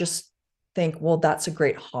 sometimes I'll just think, well, that's a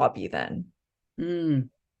great hobby then.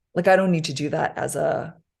 Like, I don't need to do that as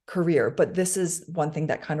a career. But this is one thing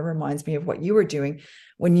that kind of reminds me of what you were doing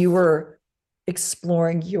when you were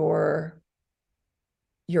exploring your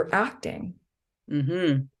acting.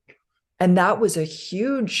 And that was a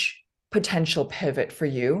huge potential pivot for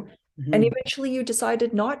you. And eventually you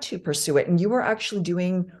decided not to pursue it. And you were actually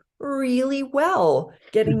doing really well,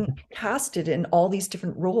 getting casted in all these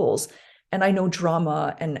different roles. And I know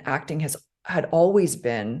drama and acting had always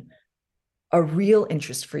been a real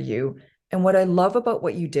interest for you. And what I love about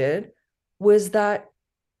what you did was that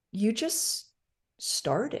you just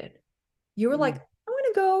started. You were like, I'm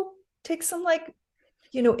going to go take some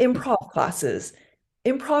improv classes.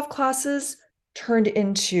 Improv classes turned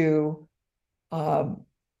into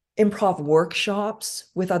improv workshops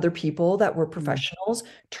with other people that were professionals,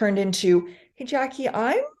 turned into, hey, Jackie,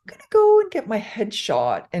 I'm going to go and get my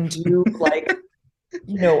headshot and do like,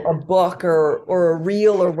 a book or a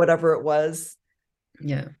reel or whatever it was.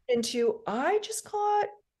 Yeah. Into, I just got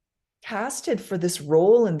casted for this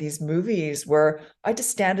role in these movies where I just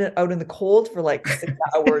stand out in the cold for like 6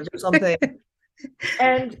 hours or something.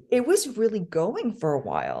 And it was really going for a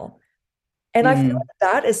while. And I feel like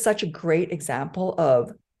that is such a great example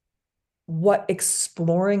of what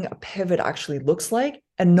exploring a pivot actually looks like,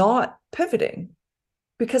 and not pivoting,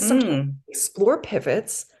 because sometimes we explore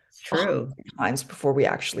pivots times before we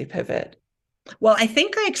actually pivot. Well, I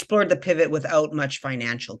think I explored the pivot without much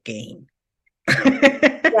financial gain.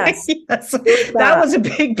 Yes, that was a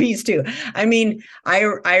big piece too. I mean,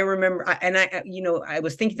 I remember, and I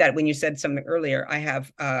was thinking that when you said something earlier. I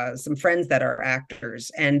have some friends that are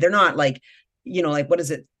actors, and they're not like, like, what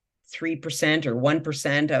is it, 3% or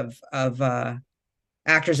 1% of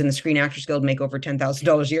actors in the Screen Actors Guild make over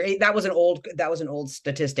 $10,000 a year. That was an old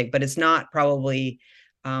statistic, but it's not probably.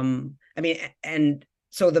 I mean, and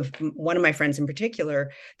so one of my friends in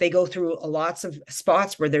particular, they go through lots of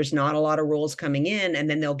spots where there's not a lot of roles coming in, and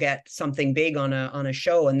then they'll get something big on a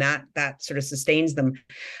show, and that sort of sustains them.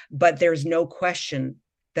 But there's no question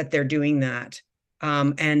that they're doing that,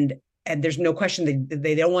 and there's no question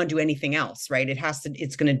they don't want to do anything else, right?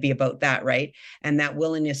 It's going to be about that, right? And that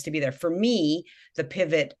willingness to be there. For me, the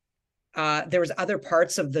pivot, there was other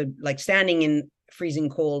parts of like standing in freezing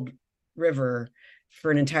cold river for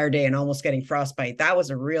an entire day and almost getting frostbite. That was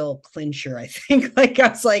a real clincher, I think. Like, I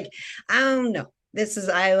was like, I don't know.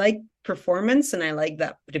 I like performance and I like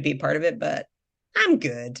that to be part of it, but I'm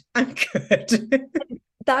good. I think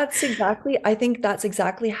that's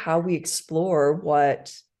exactly how we explore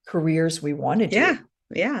what careers we want to do.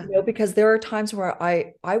 Yeah. Because there are times where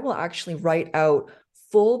I will actually write out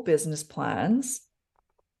full business plans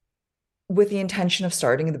with the intention of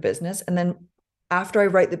starting the business. And then after I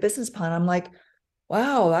write the business plan, I'm like,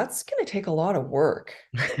 wow, that's going to take a lot of work.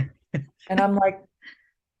 And I'm like,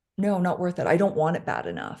 no, not worth it. I don't want it bad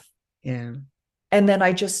enough. Yeah. And then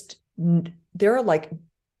there are like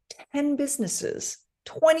 10 businesses,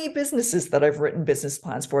 20 businesses that I've written business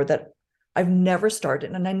plans for that I've never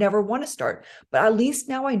started and I never want to start. But at least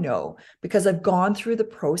now I know, because I've gone through the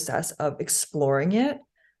process of exploring it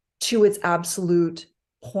to its absolute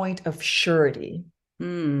point of surety.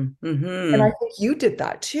 And I think you did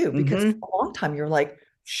that too, because for a long time you're like,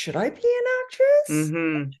 should I be an actress?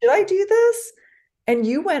 Should I do this? And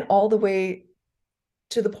you went all the way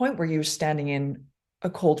to the point where you were standing in a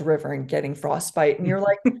cold river and getting frostbite. And you're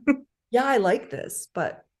like, yeah, I like this,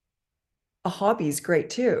 but a hobby is great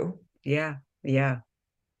too. Yeah.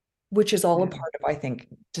 Which is all a part of, I think,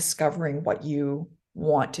 discovering what you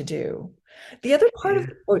want to do. The other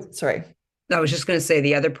part sorry. I was just going to say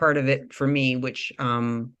the other part of it for me, which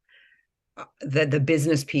the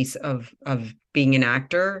business piece of being an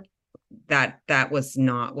actor, that was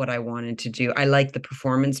not what I wanted to do. I like the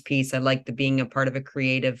performance piece. I like the being a part of a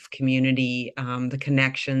creative community, the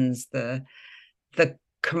connections, the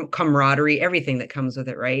camaraderie, everything that comes with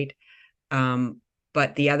it, right?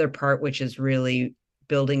 But the other part, which is really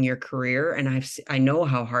building your career, and I know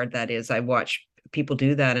how hard that is. I watch people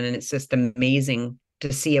do that, and it's just amazing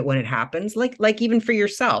to see it when it happens. Like even for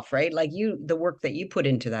yourself, right? Like the work that you put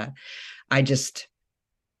into that. I just,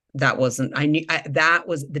 that wasn't, that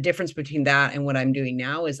was the difference between that and what I'm doing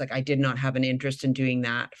now is like, I did not have an interest in doing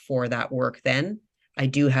that for that work then. I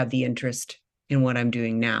do have the interest in what I'm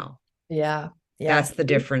doing now. Yeah. That's the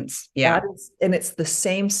difference. Yeah. And it's the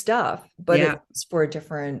same stuff, but it's for a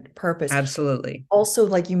different purpose. Absolutely. Also,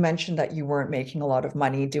 like you mentioned that you weren't making a lot of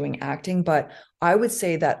money doing acting, but I would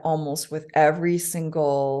say that almost with every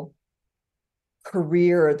single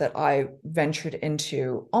career that I ventured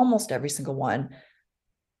into, almost every single one,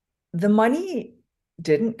 the money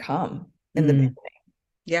didn't come in the beginning.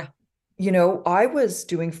 Yeah. You know, I was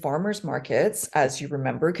doing farmers markets, as you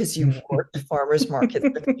remember, because you worked farmers markets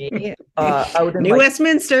with me out in New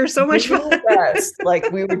Westminster, so much fun. West.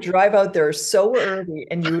 Like we would drive out there so early,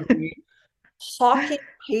 and you would be hawking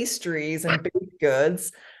pastries and baked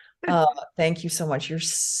goods. Thank you so much. You're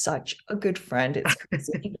such a good friend. It's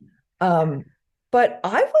crazy. But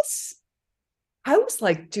I was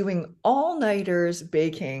like doing all-nighters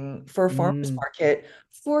baking for farmers market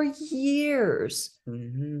for years.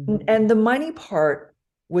 And the money part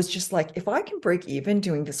was just like, if I can break even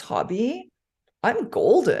doing this hobby, I'm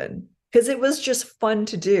golden, because it was just fun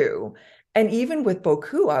to do. And even with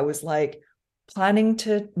Boku, I was like planning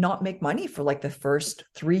to not make money for like the first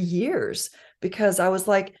 3 years, because I was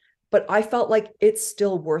like, but I felt like it's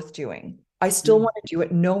still worth doing. I still want to do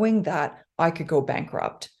it knowing that I could go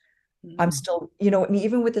bankrupt. I'm still, you know, and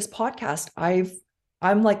even with this podcast,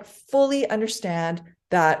 I'm like fully understand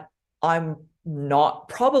that I'm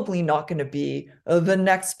probably not going to be the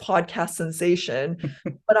next podcast sensation,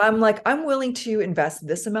 but I'm like, I'm willing to invest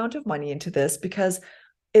this amount of money into this because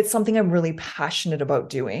it's something I'm really passionate about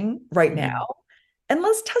doing right now. And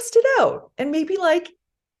let's test it out. And maybe like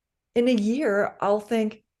in a year, I'll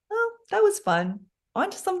think, oh, that was fun. On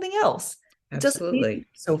to something else. It doesn't need to be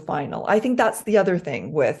so final. I think that's the other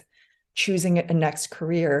thing with choosing a next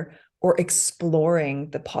career or exploring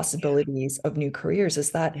the possibilities of new careers,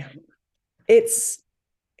 is that it's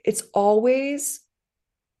always,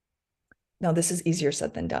 now this is easier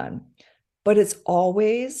said than done, but it's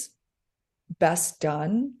always best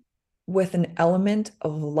done with an element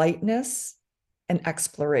of lightness and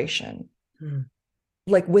exploration.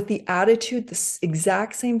 Like with the attitude, the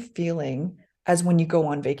exact same feeling as when you go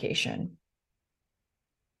on vacation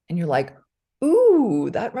and you're like, ooh,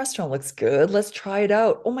 that restaurant looks good. Let's try it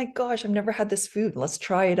out. Oh my gosh, I've never had this food. Let's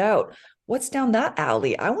try it out. What's down that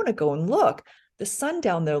alley? I want to go and look. The sun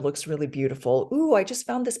down there looks really beautiful. Ooh, I just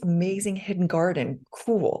found this amazing hidden garden.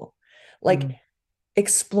 Cool. Like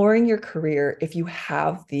exploring your career, if you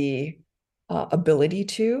have the ability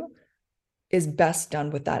to, is best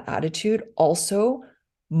done with that attitude. Also,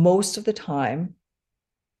 most of the time,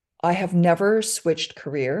 I have never switched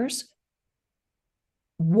careers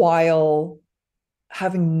while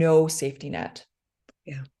having no safety net.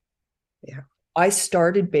 Yeah. I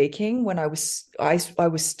started baking when I was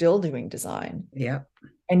still doing design. Yeah.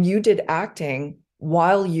 And you did acting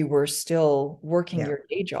while you were still working your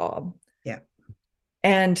day job. Yeah.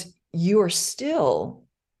 And you are still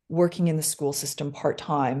working in the school system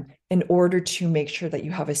part-time in order to make sure that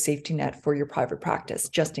you have a safety net for your private practice,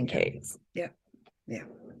 just in case. Yeah.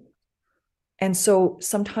 And so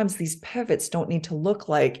sometimes these pivots don't need to look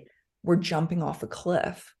like we're jumping off a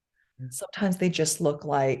cliff. Sometimes they just look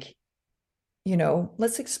like, you know,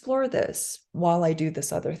 let's explore this while I do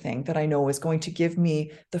this other thing that I know is going to give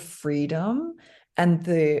me the freedom and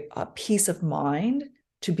the peace of mind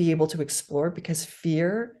to be able to explore, because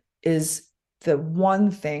fear is the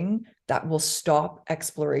one thing that will stop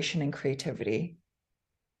exploration and creativity.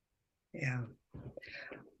 Yeah.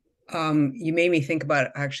 You made me think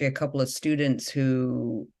about actually a couple of students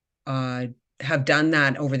who have done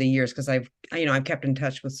that over the years, because I've kept in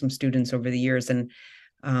touch with some students over the years, and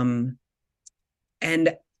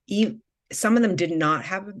some of them did not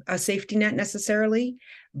have a safety net necessarily,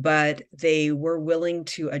 but they were willing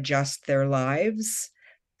to adjust their lives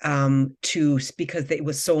because it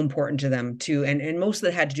was so important to them to, and most of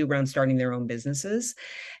it had to do around starting their own businesses.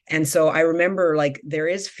 And so I remember, like, there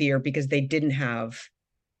is fear because they didn't have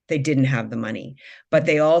the money, but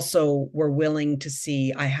they also were willing to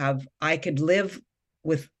see, I could live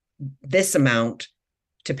with this amount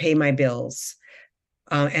to pay my bills.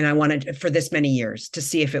 And I wanted for this many years to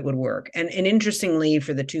see if it would work. And interestingly,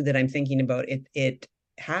 for the two that I'm thinking about, it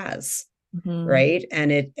has, right.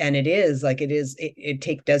 And it is like,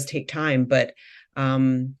 it does take time, but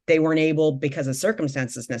they weren't able, because of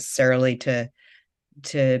circumstances, necessarily to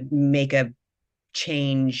make a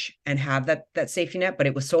change and have that safety net. But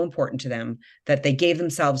it was so important to them that they gave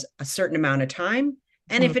themselves a certain amount of time.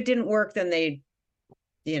 And if it didn't work, then they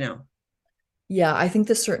you know. Yeah, I think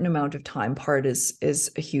the certain amount of time part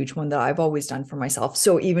is a huge one that I've always done for myself.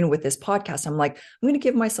 So even with this podcast, I'm like, I'm going to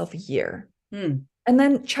give myself a year and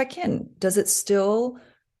then check in. Does it still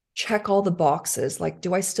check all the boxes? Like,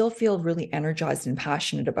 do I still feel really energized and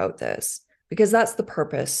passionate about this? Because that's the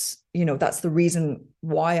purpose, that's the reason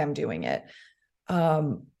why I'm doing it.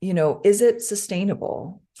 Is it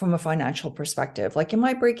sustainable from a financial perspective? Like, am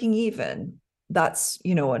I breaking even? That's,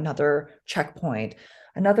 another checkpoint.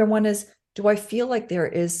 Another one is, do I feel like there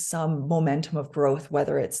is some momentum of growth,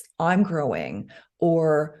 whether it's I'm growing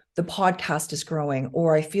or the podcast is growing,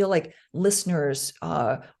 or I feel like listeners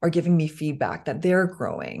are giving me feedback that they're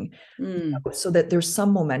growing, so that there's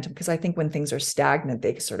some momentum. Because I think when things are stagnant,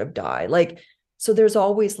 they sort of die. Like, so there's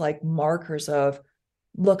always like markers of,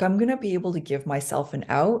 look, I'm going to be able to give myself an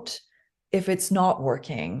out if it's not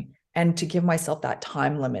working, and to give myself that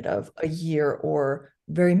time limit of a year or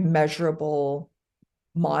very measurable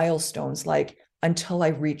milestones, like until I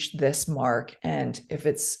reach this mark. And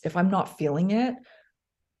if I'm not feeling it,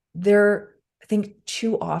 I think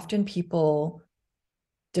too often people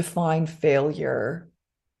define failure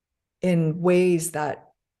in ways that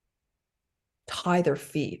tie their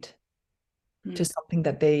feet to something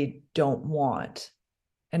that they don't want.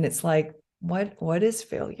 And it's like, what is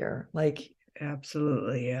failure? Like,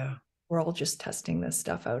 absolutely, yeah. We're all just testing this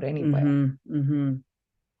stuff out anyway.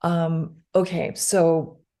 Okay,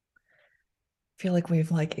 so I feel like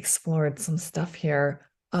we've like explored some stuff here.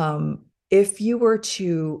 If you were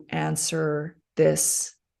to answer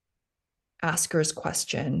this asker's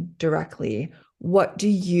question directly, what do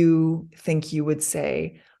you think you would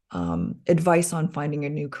say? Advice on finding a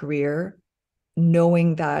new career,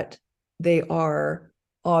 knowing that they are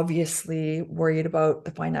obviously worried about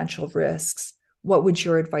the financial risks. What would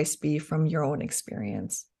your advice be from your own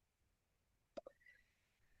experience?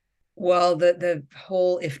 Well, the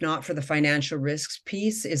whole, if not for the financial risks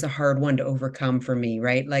piece, is a hard one to overcome for me,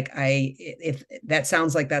 right? Like if that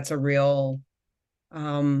sounds like that's a real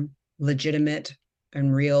legitimate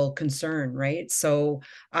and real concern, right? So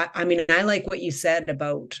I mean, I like what you said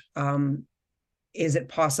about is it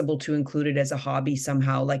possible to include it as a hobby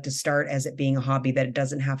somehow, like to start as it being a hobby, that it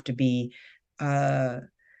doesn't have to be your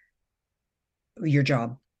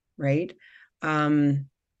job, right?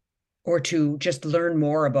 Or to just learn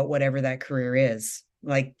more about whatever that career is.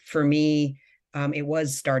 Like for me, it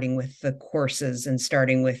was starting with the courses and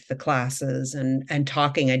starting with the classes and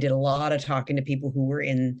talking. I did a lot of talking to people who were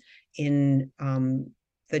in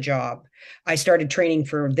the job. I started training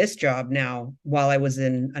for this job now while I was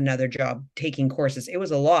in another job taking courses. It was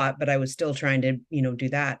a lot, but I was still trying to, do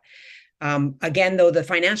that. Again, though, the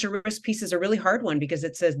financial risk piece is a really hard one because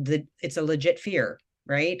it's a legit fear,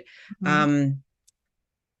 right?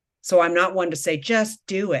 So I'm not one to say, just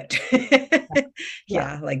do it.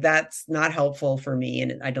 Yeah, like that's not helpful for me.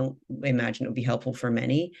 And I don't imagine it would be helpful for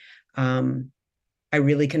many. I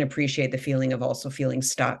really can appreciate the feeling of also feeling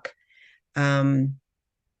stuck.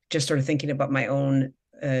 Just sort of thinking about my own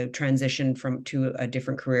transition to a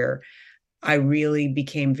different career. I really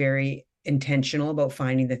became very intentional about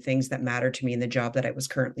finding the things that matter to me in the job that I was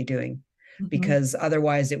currently doing, because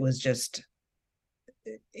otherwise it was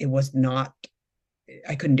not,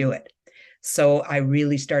 I couldn't do it. So I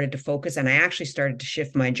really started to focus, and I actually started to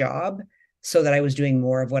shift my job so that I was doing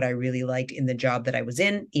more of what I really liked in the job that I was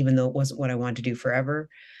in, even though it wasn't what I wanted to do forever.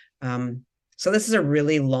 So this is a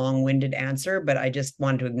really long-winded answer, but I just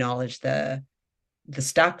wanted to acknowledge the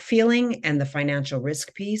stuck feeling, and the financial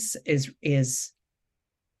risk piece is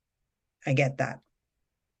I get that.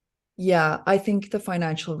 Yeah, I think the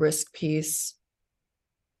financial risk piece,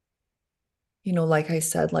 like I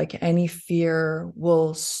said, like any fear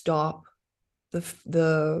will stop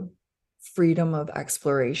the freedom of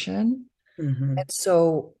exploration. And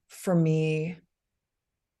so for me,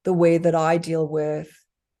 the way that I deal with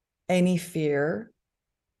any fear,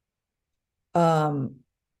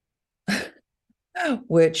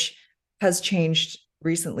 which has changed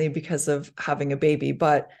recently because of having a baby,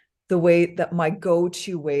 but the way that my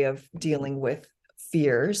go-to way of dealing with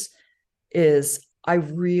fears is I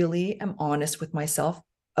really am honest with myself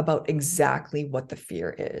about exactly what the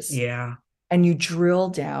fear is. Yeah. And you drill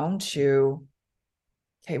down to,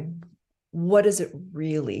 okay, what is it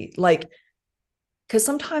really like? Because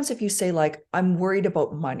sometimes if you say like, I'm worried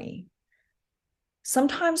about money,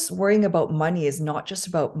 sometimes worrying about money is not just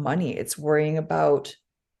about money. It's worrying about,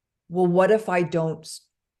 well, what if I don't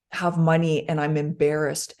have money and I'm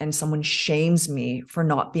embarrassed and someone shames me for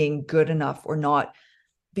not being good enough or not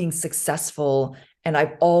being successful, and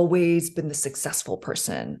I've always been the successful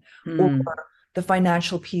person. Or the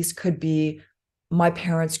financial piece could be, my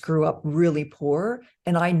parents grew up really poor,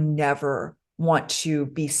 and I never want to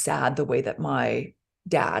be sad the way that my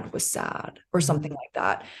dad was sad or something like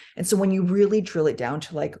that. And so when you really drill it down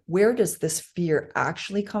to like, where does this fear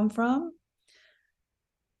actually come from?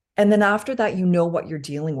 And then after that, you know what you're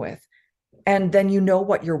dealing with. And then you know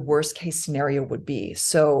what your worst case scenario would be.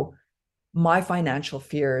 So my financial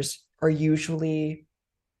fears are usually,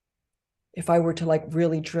 if I were to like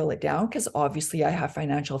really drill it down, because obviously I have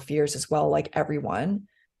financial fears as well, like everyone,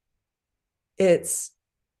 it's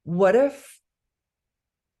what if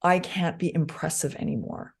I can't be impressive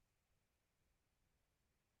anymore?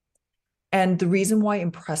 And the reason why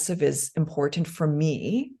impressive is important for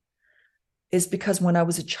me is because when I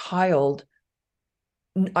was a child,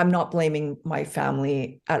 I'm not blaming my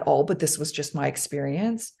family at all, but this was just my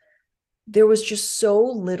experience. There was just so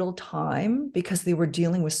little time because they were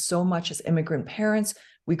dealing with so much as immigrant parents.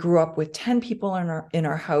 We grew up with 10 people in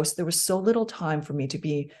our house. There was so little time for me to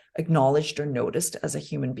be acknowledged or noticed as a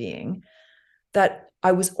human being that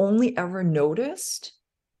I was only ever noticed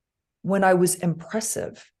when I was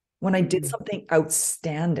impressive, when I did something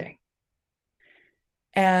outstanding.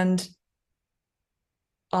 And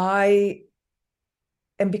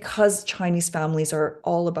because Chinese families are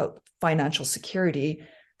all about financial security,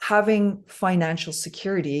 having financial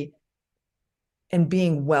security and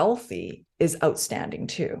being wealthy is outstanding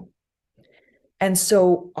too. And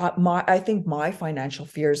so I think my financial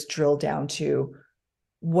fears drill down to,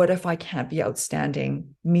 what if I can't be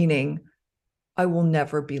outstanding? Meaning I will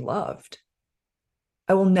never be loved.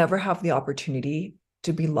 I will never have the opportunity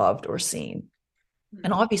to be loved or seen.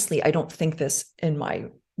 And obviously I don't think this in my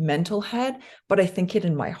mental head, but I think it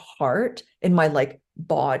in my heart, in my like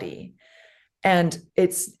body. And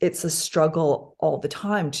it's a struggle all the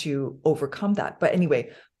time to overcome that. But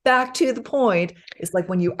anyway, back to the point, is like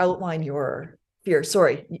when you outline your fear.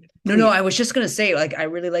 Sorry. No, I was just going to say, like, I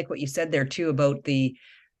really like what you said there too about the,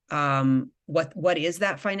 what is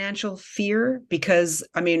that financial fear? Because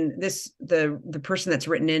I mean, the person that's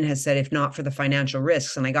written in has said, if not for the financial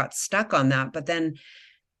risks, and I got stuck on that, but then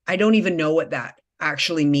I don't even know what that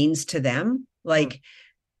actually means to them. Like,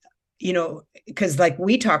 you know, because like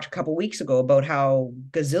we talked a couple of weeks ago about how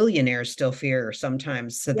gazillionaires still fear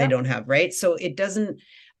sometimes that they don't have, right? So it doesn't,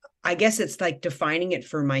 I guess it's like defining it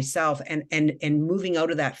for myself and moving out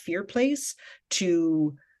of that fear place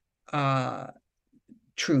to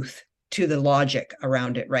truth, to the logic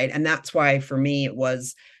around it, right? And that's why for me it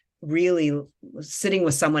was really sitting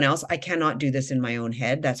with someone else. I cannot do this in my own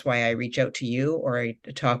head. That's why I reach out to you or I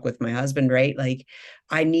talk with my husband, right? Like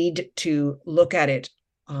I need to look at it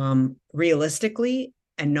realistically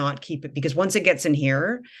and not keep it, because once it gets in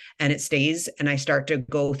here and it stays and I start to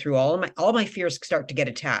go through all my fears start to get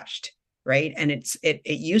attached, right? And it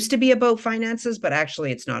used to be about finances, but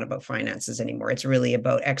actually it's not about finances anymore. It's really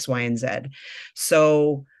about X, Y, and Z.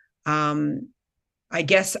 So I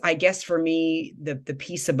guess for me, the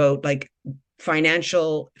piece about like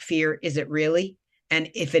financial fear, is it really? And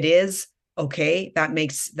if it is, okay,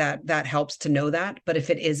 that helps to know that. But if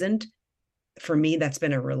it isn't, for me, that's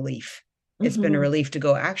been a relief. It's been a relief to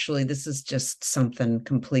go, actually, this is just something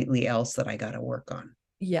completely else that I got to work on.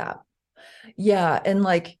 Yeah. Yeah. And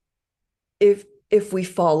like, if we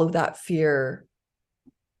follow that fear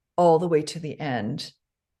all the way to the end,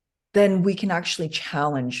 then we can actually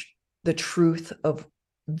challenge the truth of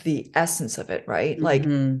the essence of it, right? Like,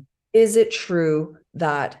 is it true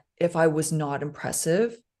that if I was not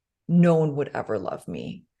impressive, no one would ever love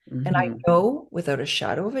me? And I know without a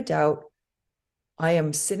shadow of a doubt, I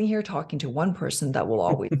am sitting here talking to one person that will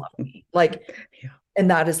always love me. Like,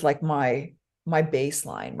 and that is like my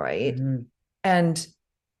baseline, right? And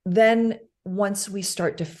then once we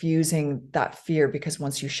start diffusing that fear, because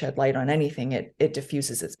once you shed light on anything, it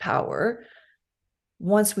diffuses its power.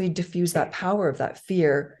 Once we diffuse that power of that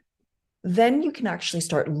fear, then you can actually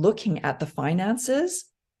start looking at the finances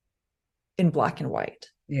in black and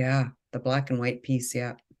white. Yeah, the black and white piece.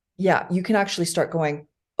 Yeah. Yeah, you can actually start going,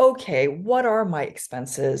 okay, what are my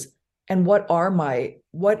expenses and what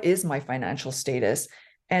is my financial status?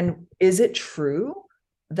 And is it true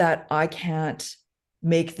that I can't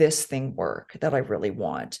make this thing work that I really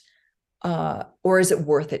want? Or is it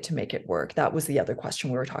worth it to make it work? That was the other question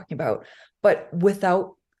we were talking about. But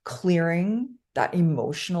without clearing that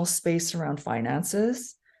emotional space around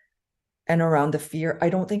finances and around the fear, I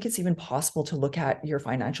don't think it's even possible to look at your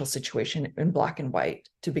financial situation in black and white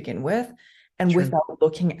to begin with. And without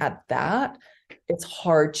looking at that, it's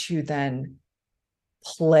hard to then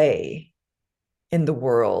play in the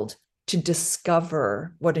world to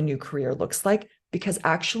discover what a new career looks like, because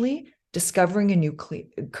actually discovering a new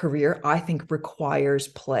career, I think, requires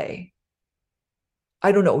play.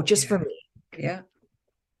 I don't know, just for me. Yeah.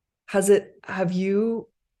 Did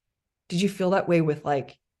you feel that way with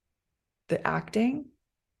like the acting?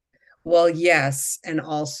 Well, yes. And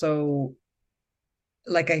also,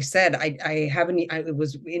 like I said, I haven't, it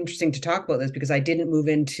was interesting to talk about this because I didn't move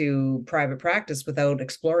into private practice without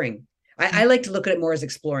exploring. I like to look at it more as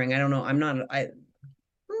exploring. I don't know. I'm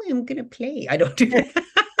going to play. I don't do that.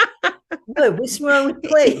 What? What's wrong with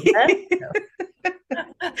play?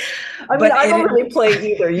 I mean, I don't really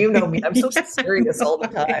play either. You know me. I'm so serious all the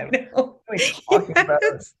time. What are we talking about?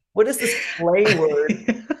 What is this play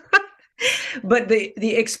word? But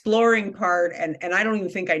the exploring part, and I don't even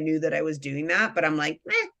think I knew that I was doing that, but I'm like,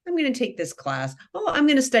 I'm going to take this class. Oh, I'm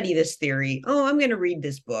going to study this theory. Oh, I'm going to read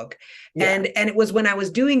this book. Yeah. And it was when I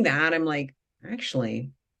was doing that, I'm like,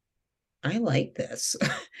 actually, I like this.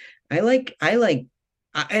 I like,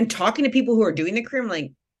 and talking to people who are doing the career, I'm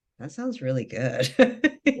like, that sounds really good.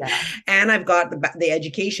 Yeah. And I've got the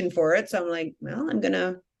education for it. So I'm like, well, I'm going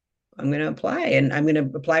to apply, and I'm going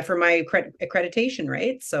to apply for my accreditation.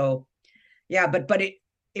 Right. So yeah, but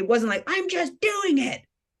it wasn't like, I'm just doing it.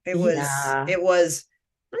 It was,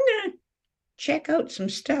 I'm going to check out some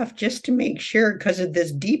stuff just to make sure, because of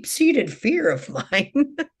this deep-seated fear of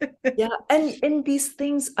mine. Yeah. And these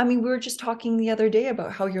things, I mean, we were just talking the other day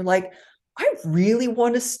about how you're like, I really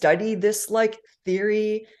want to study this like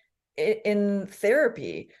theory in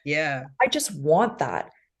therapy. Yeah. I just want that.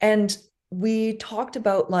 And we talked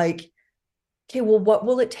about like, okay, well, what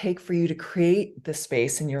will it take for you to create the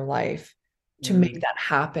space in your life to make that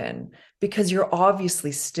happen? Because you're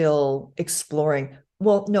obviously still exploring.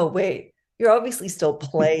 Well, no, wait, you're obviously still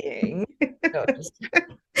playing. No,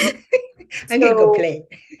 I'm gonna go play.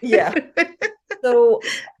 Yeah. So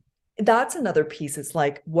that's another piece. It's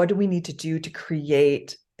like, what do we need to do to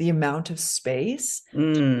create the amount of space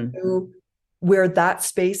where that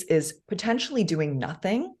space is potentially doing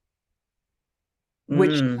nothing,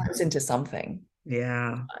 which turns into something.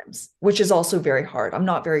 Yeah. Sometimes, which is also very hard. I'm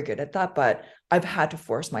not very good at that, but I've had to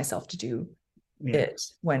force myself to do it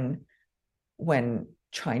when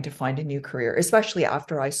trying to find a new career, especially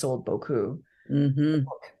after I sold Boku. The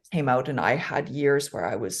book came out, and I had years where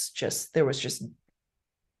there was just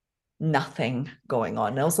nothing going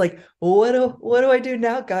on. And I was like, well, what do I do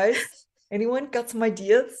now, guys? Anyone got some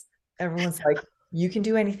ideas? Everyone's like, you can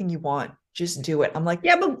do anything you want. Just do it. I'm like,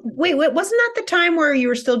 yeah, but wait, wasn't that the time where you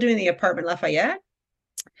were still doing the Apartment Lafayette?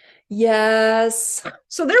 Yes.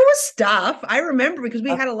 So there was stuff I remember, because we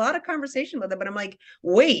had a lot of conversation with it, but I'm like,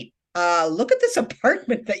 wait, look at this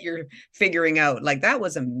apartment that you're figuring out. Like, that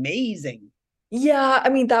was amazing. Yeah, I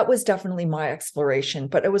mean, that was definitely my exploration,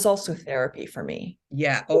 but it was also therapy for me.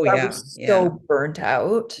 Yeah. Oh, yeah. I was so burnt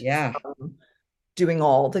out. Yeah. Doing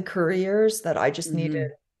all the careers that I just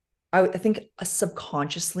needed. I think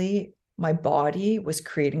subconsciously my body was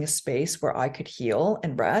creating a space where I could heal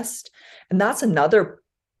and rest. And that's another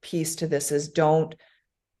piece to this is don't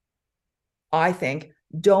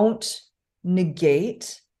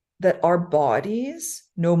negate that our bodies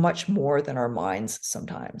know much more than our minds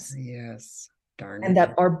sometimes. Yes. Darn it. And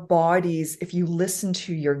that our bodies, if you listen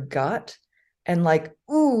to your gut and like,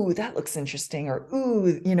 ooh, that looks interesting, or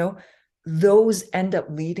ooh, those end up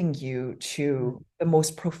leading you to the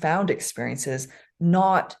most profound experiences.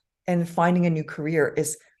 And finding a new career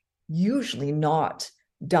is usually not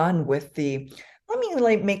done with let me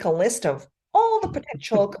like make a list of all the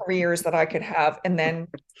potential careers that I could have, and then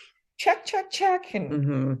check,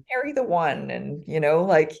 and carry the one. And,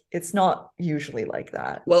 like, it's not usually like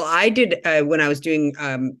that. Well, I did, when I was doing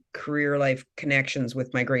career life connections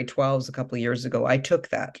with my grade 12s a couple of years ago, I took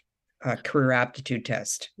that career aptitude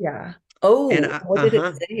test. Yeah. Oh, and what did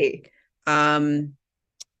it say?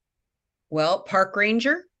 Well, park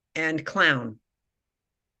ranger and clown.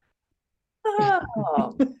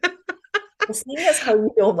 Oh. Seeing as how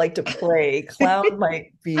you don't like to play, clown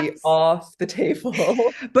might be off the table.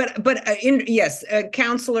 But yes,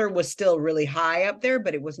 counselor was still really high up there,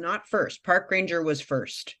 but it was not first. Park ranger was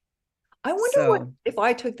first. I wonder if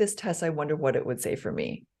I took this test, I wonder what it would say for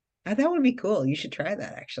me. That would be cool. You should try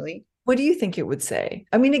that, actually. What do you think it would say?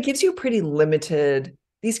 I mean, it gives you pretty limited,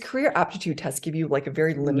 these career aptitude tests give you like a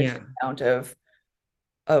very limited amount of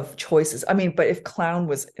choices. I mean, but if clown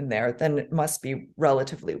was in there, then it must be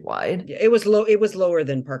relatively wide. Yeah, it was low. It was lower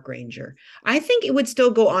than park ranger. I think it would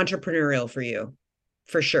still go entrepreneurial for you,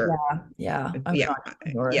 for sure. Yeah. Yeah.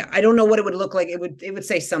 I don't know what it would look like. It would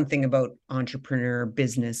say something about entrepreneur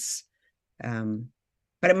business,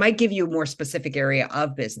 but it might give you a more specific area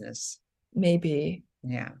of business. Maybe.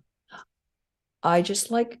 Yeah. I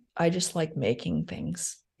just like making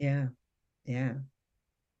things. Yeah. Yeah.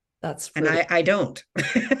 That's really... and I don't.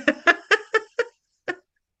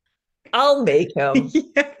 I'll make him.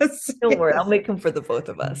 Yes. Don't worry, Yes. I'll make him for the both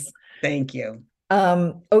of us. Thank you.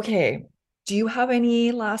 Okay. Do you have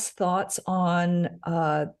any last thoughts on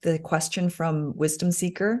the question from Wisdom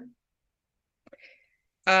Seeker?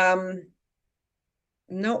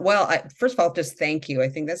 No, well, first of all, just thank you. I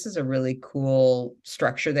think this is a really cool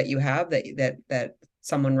structure that you have, that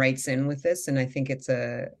someone writes in with this. And I think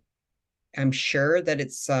I'm sure that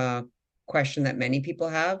it's a question that many people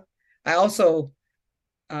have. I also,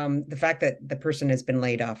 the fact that the person has been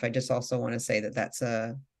laid off, I just also want to say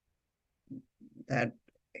that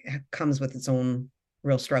comes with its own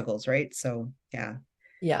real struggles, right? So yeah.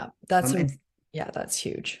 Yeah, that's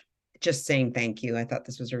huge. Just saying thank you. I thought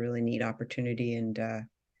this was a really neat opportunity, and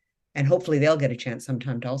hopefully they'll get a chance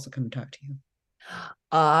sometime to also come and talk to you.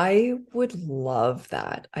 I would love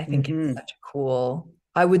that. I think it's such cool.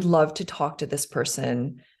 I would love to talk to this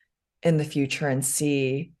person in the future and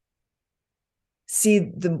see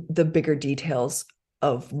the bigger details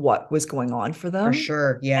of what was going on for them. For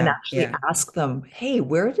sure. Yeah. And actually ask them, hey,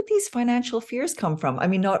 where did these financial fears come from? I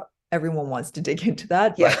mean, not everyone wants to dig into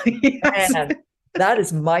that, but yes. Man, that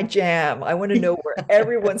is my jam. I want to know where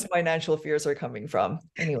everyone's financial fears are coming from.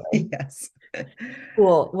 Anyway. Yes.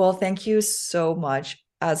 Cool. Well, thank you so much,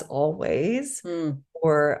 as always,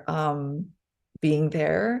 for being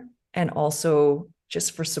there, and also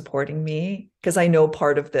just for supporting me. Because I know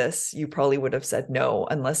part of this, you probably would have said no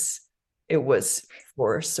unless it was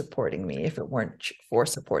for supporting me, if it weren't for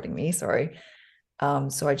supporting me, sorry.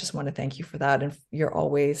 So I just want to thank you for that. And you're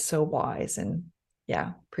always so wise, and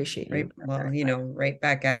appreciate you. Right. Well, right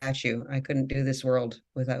back at you. I couldn't do this world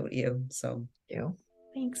without you. So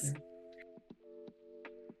thanks.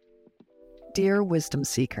 Dear Wisdom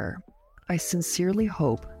Seeker, I sincerely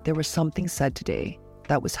hope there was something said today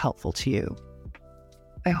that was helpful to you.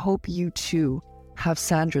 I hope you too have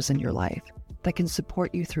Sandras in your life that can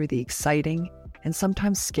support you through the exciting and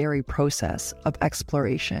sometimes scary process of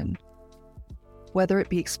exploration. Whether it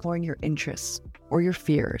be exploring your interests or your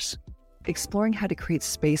fears, exploring how to create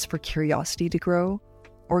space for curiosity to grow,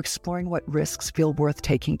 or exploring what risks feel worth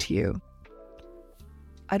taking to you.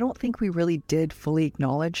 I don't think we really did fully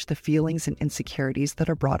acknowledge the feelings and insecurities that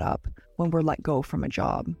are brought up when we're let go from a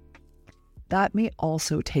job. That may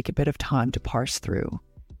also take a bit of time to parse through,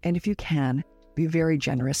 and if you can, be very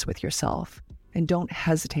generous with yourself, and don't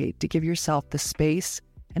hesitate to give yourself the space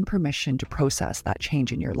and permission to process that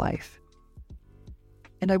change in your life.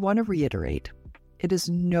 And I want to reiterate, it is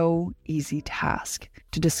no easy task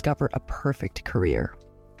to discover a perfect career.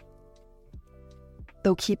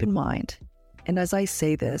 Though keep in mind, and as I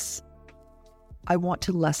say this, I want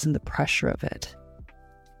to lessen the pressure of it.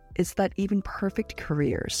 It's that even perfect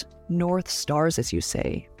careers, North Stars as you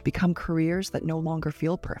say, become careers that no longer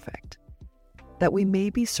feel perfect. That we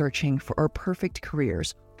may be searching for our perfect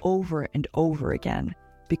careers over and over again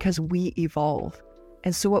because we evolve,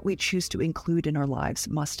 and so what we choose to include in our lives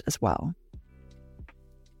must as well.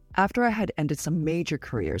 After I had ended some major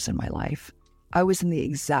careers in my life, I was in the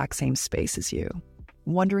exact same space as you,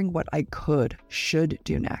 wondering what I should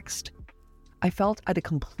do next. I felt at a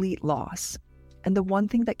complete loss, and the one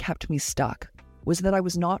thing that kept me stuck was that I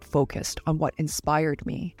was not focused on what inspired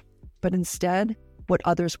me, but instead what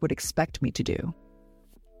others would expect me to do.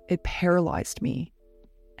 It paralyzed me,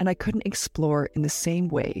 and I couldn't explore in the same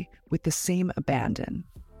way with the same abandon.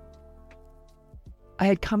 I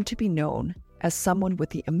had come to be known as someone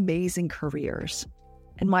with the amazing careers,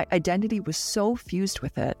 and my identity was so fused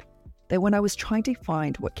with it that when I was trying to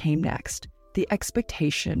find what came next, the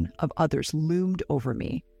expectation of others loomed over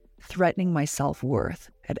me, threatening my self-worth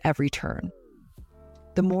at every turn.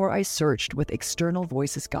 The more I searched with external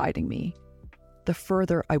voices guiding me, the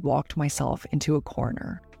further I walked myself into a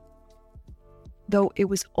corner. Though it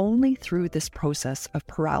was only through this process of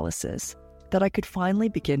paralysis that I could finally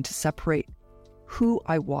begin to separate who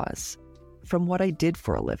I was from what I did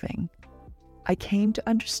for a living, I came to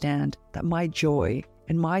understand that my joy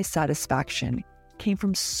and my satisfaction came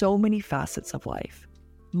from so many facets of life.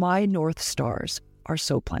 My North Stars are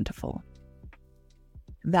so plentiful.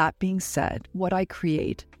 That being said, what I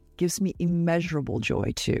create gives me immeasurable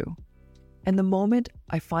joy too. And the moment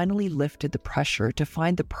I finally lifted the pressure to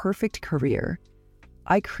find the perfect career,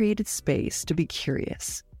 I created space to be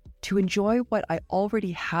curious, to enjoy what I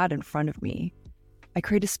already had in front of me. I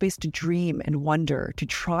created space to dream and wonder, to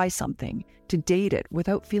try something, to date it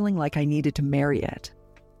without feeling like I needed to marry it.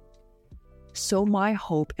 So my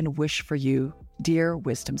hope and wish for you, dear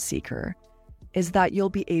Wisdom Seeker, is that you'll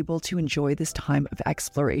be able to enjoy this time of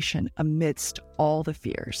exploration amidst all the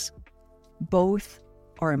fears. Both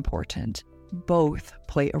are important, both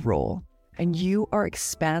play a role, and you are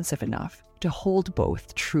expansive enough to hold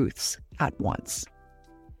both truths at once.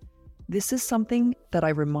 This is something that I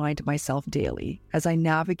remind myself daily as I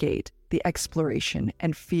navigate the exploration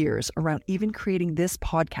and fears around even creating this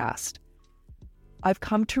podcast. I've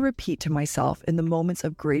come to repeat to myself in the moments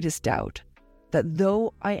of greatest doubt that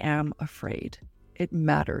though I am afraid, it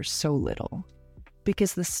matters so little,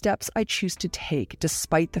 because the steps I choose to take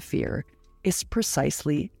despite the fear is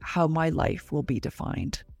precisely how my life will be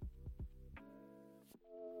defined.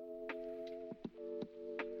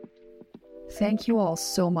 Thank you all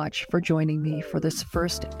so much for joining me for this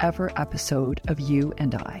first ever episode of You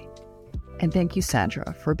and I. And thank you,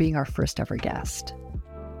 Sandra, for being our first ever guest.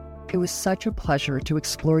 It was such a pleasure to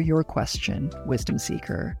explore your question, Wisdom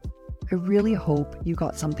Seeker. I really hope you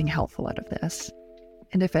got something helpful out of this.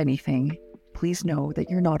 And if anything, please know that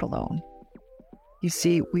you're not alone. You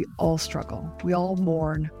see, we all struggle. We all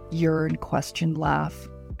mourn, yearn, question, laugh.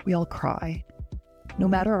 We all cry. No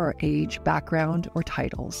matter our age, background, or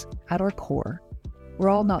titles, at our core, we're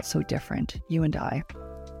all not so different, you and I.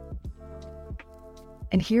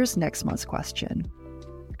 And here's next month's question.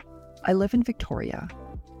 I live in Victoria,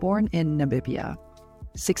 born in Namibia,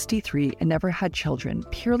 63 and never had children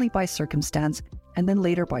purely by circumstance and then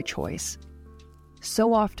later by choice.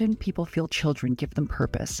 So often people feel children give them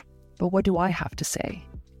purpose, but what do I have to say?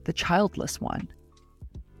 The childless one.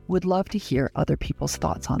 Would love to hear other people's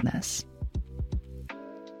thoughts on this.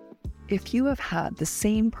 If you have had the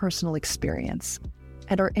same personal experience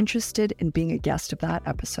and are interested in being a guest of that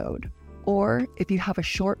episode, or if you have a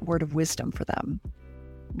short word of wisdom for them,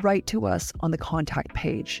 write to us on the contact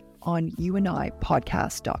page on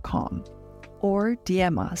youandipodcast.com or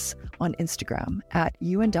DM us on Instagram at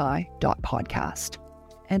youandi.podcast.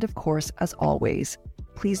 And of course, as always,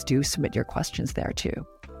 please do submit your questions there too.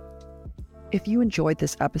 If you enjoyed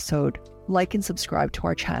this episode, like and subscribe to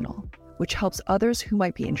our channel, which helps others who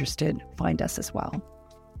might be interested find us as well.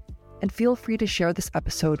 And feel free to share this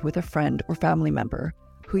episode with a friend or family member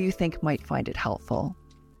who you think might find it helpful.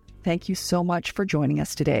 Thank you so much for joining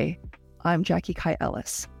us today. I'm Jackie Kai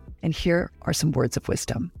Ellis, and here are some words of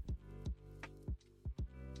wisdom.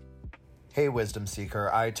 Hey, Wisdom Seeker,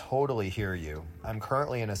 I totally hear you. I'm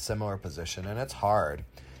currently in a similar position, and it's hard.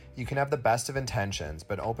 You can have the best of intentions,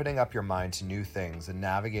 but opening up your mind to new things and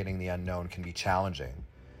navigating the unknown can be challenging.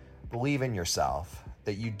 Believe in yourself,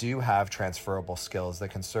 that you do have transferable skills that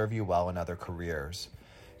can serve you well in other careers.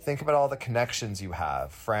 Think about all the connections you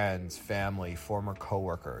have, friends, family, former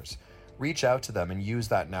coworkers. Reach out to them and use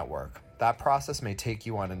that network. That process may take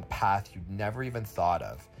you on a path you'd never even thought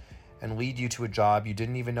of and lead you to a job you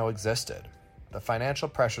didn't even know existed. The financial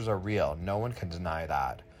pressures are real, no one can deny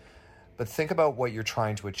that. But think about what you're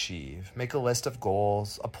trying to achieve. Make a list of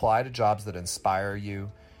goals, apply to jobs that inspire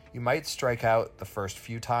you. You might strike out the first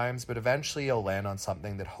few times, but eventually you'll land on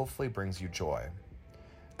something that hopefully brings you joy.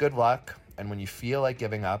 Good luck, and when you feel like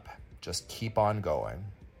giving up, just keep on going.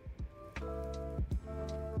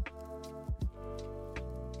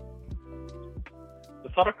 The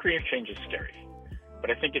thought of career change is scary,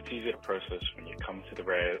 but I think it's easy to process when you come to the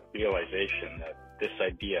realization that this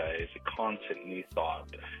idea is a constant new thought,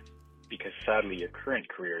 because sadly your current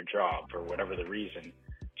career or job, for whatever the reason,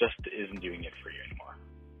 just isn't doing it for you anymore.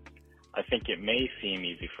 I think it may seem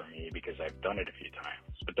easy for me because I've done it a few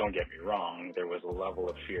times, but don't get me wrong, there was a level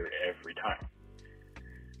of fear every time.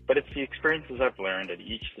 But it's the experiences I've learned at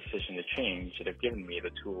each decision to change that have given me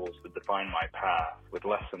the tools to define my path with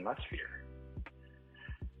less and less fear.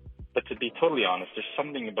 But to be totally honest, there's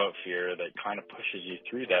something about fear that kind of pushes you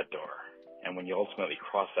through that door. And when you ultimately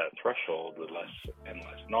cross that threshold with less and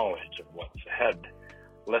less knowledge of what's ahead,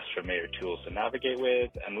 less familiar tools to navigate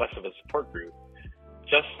with, and less of a support group,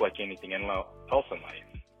 just like anything else in life,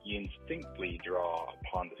 you instinctively draw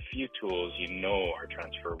upon the few tools you know are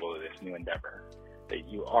transferable to this new endeavor that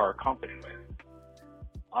you are competent with.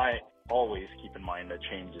 I always keep in mind that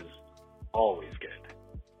change is always good.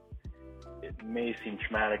 It may seem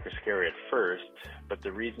traumatic or scary at first, but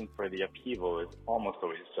the reason for the upheaval is almost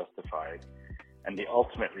always justified, and the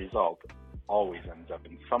ultimate result always ends up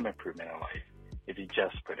in some improvement in life if you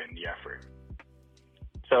just put in the effort.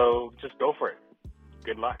 So just go for it.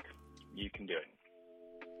 Good luck. You can do it.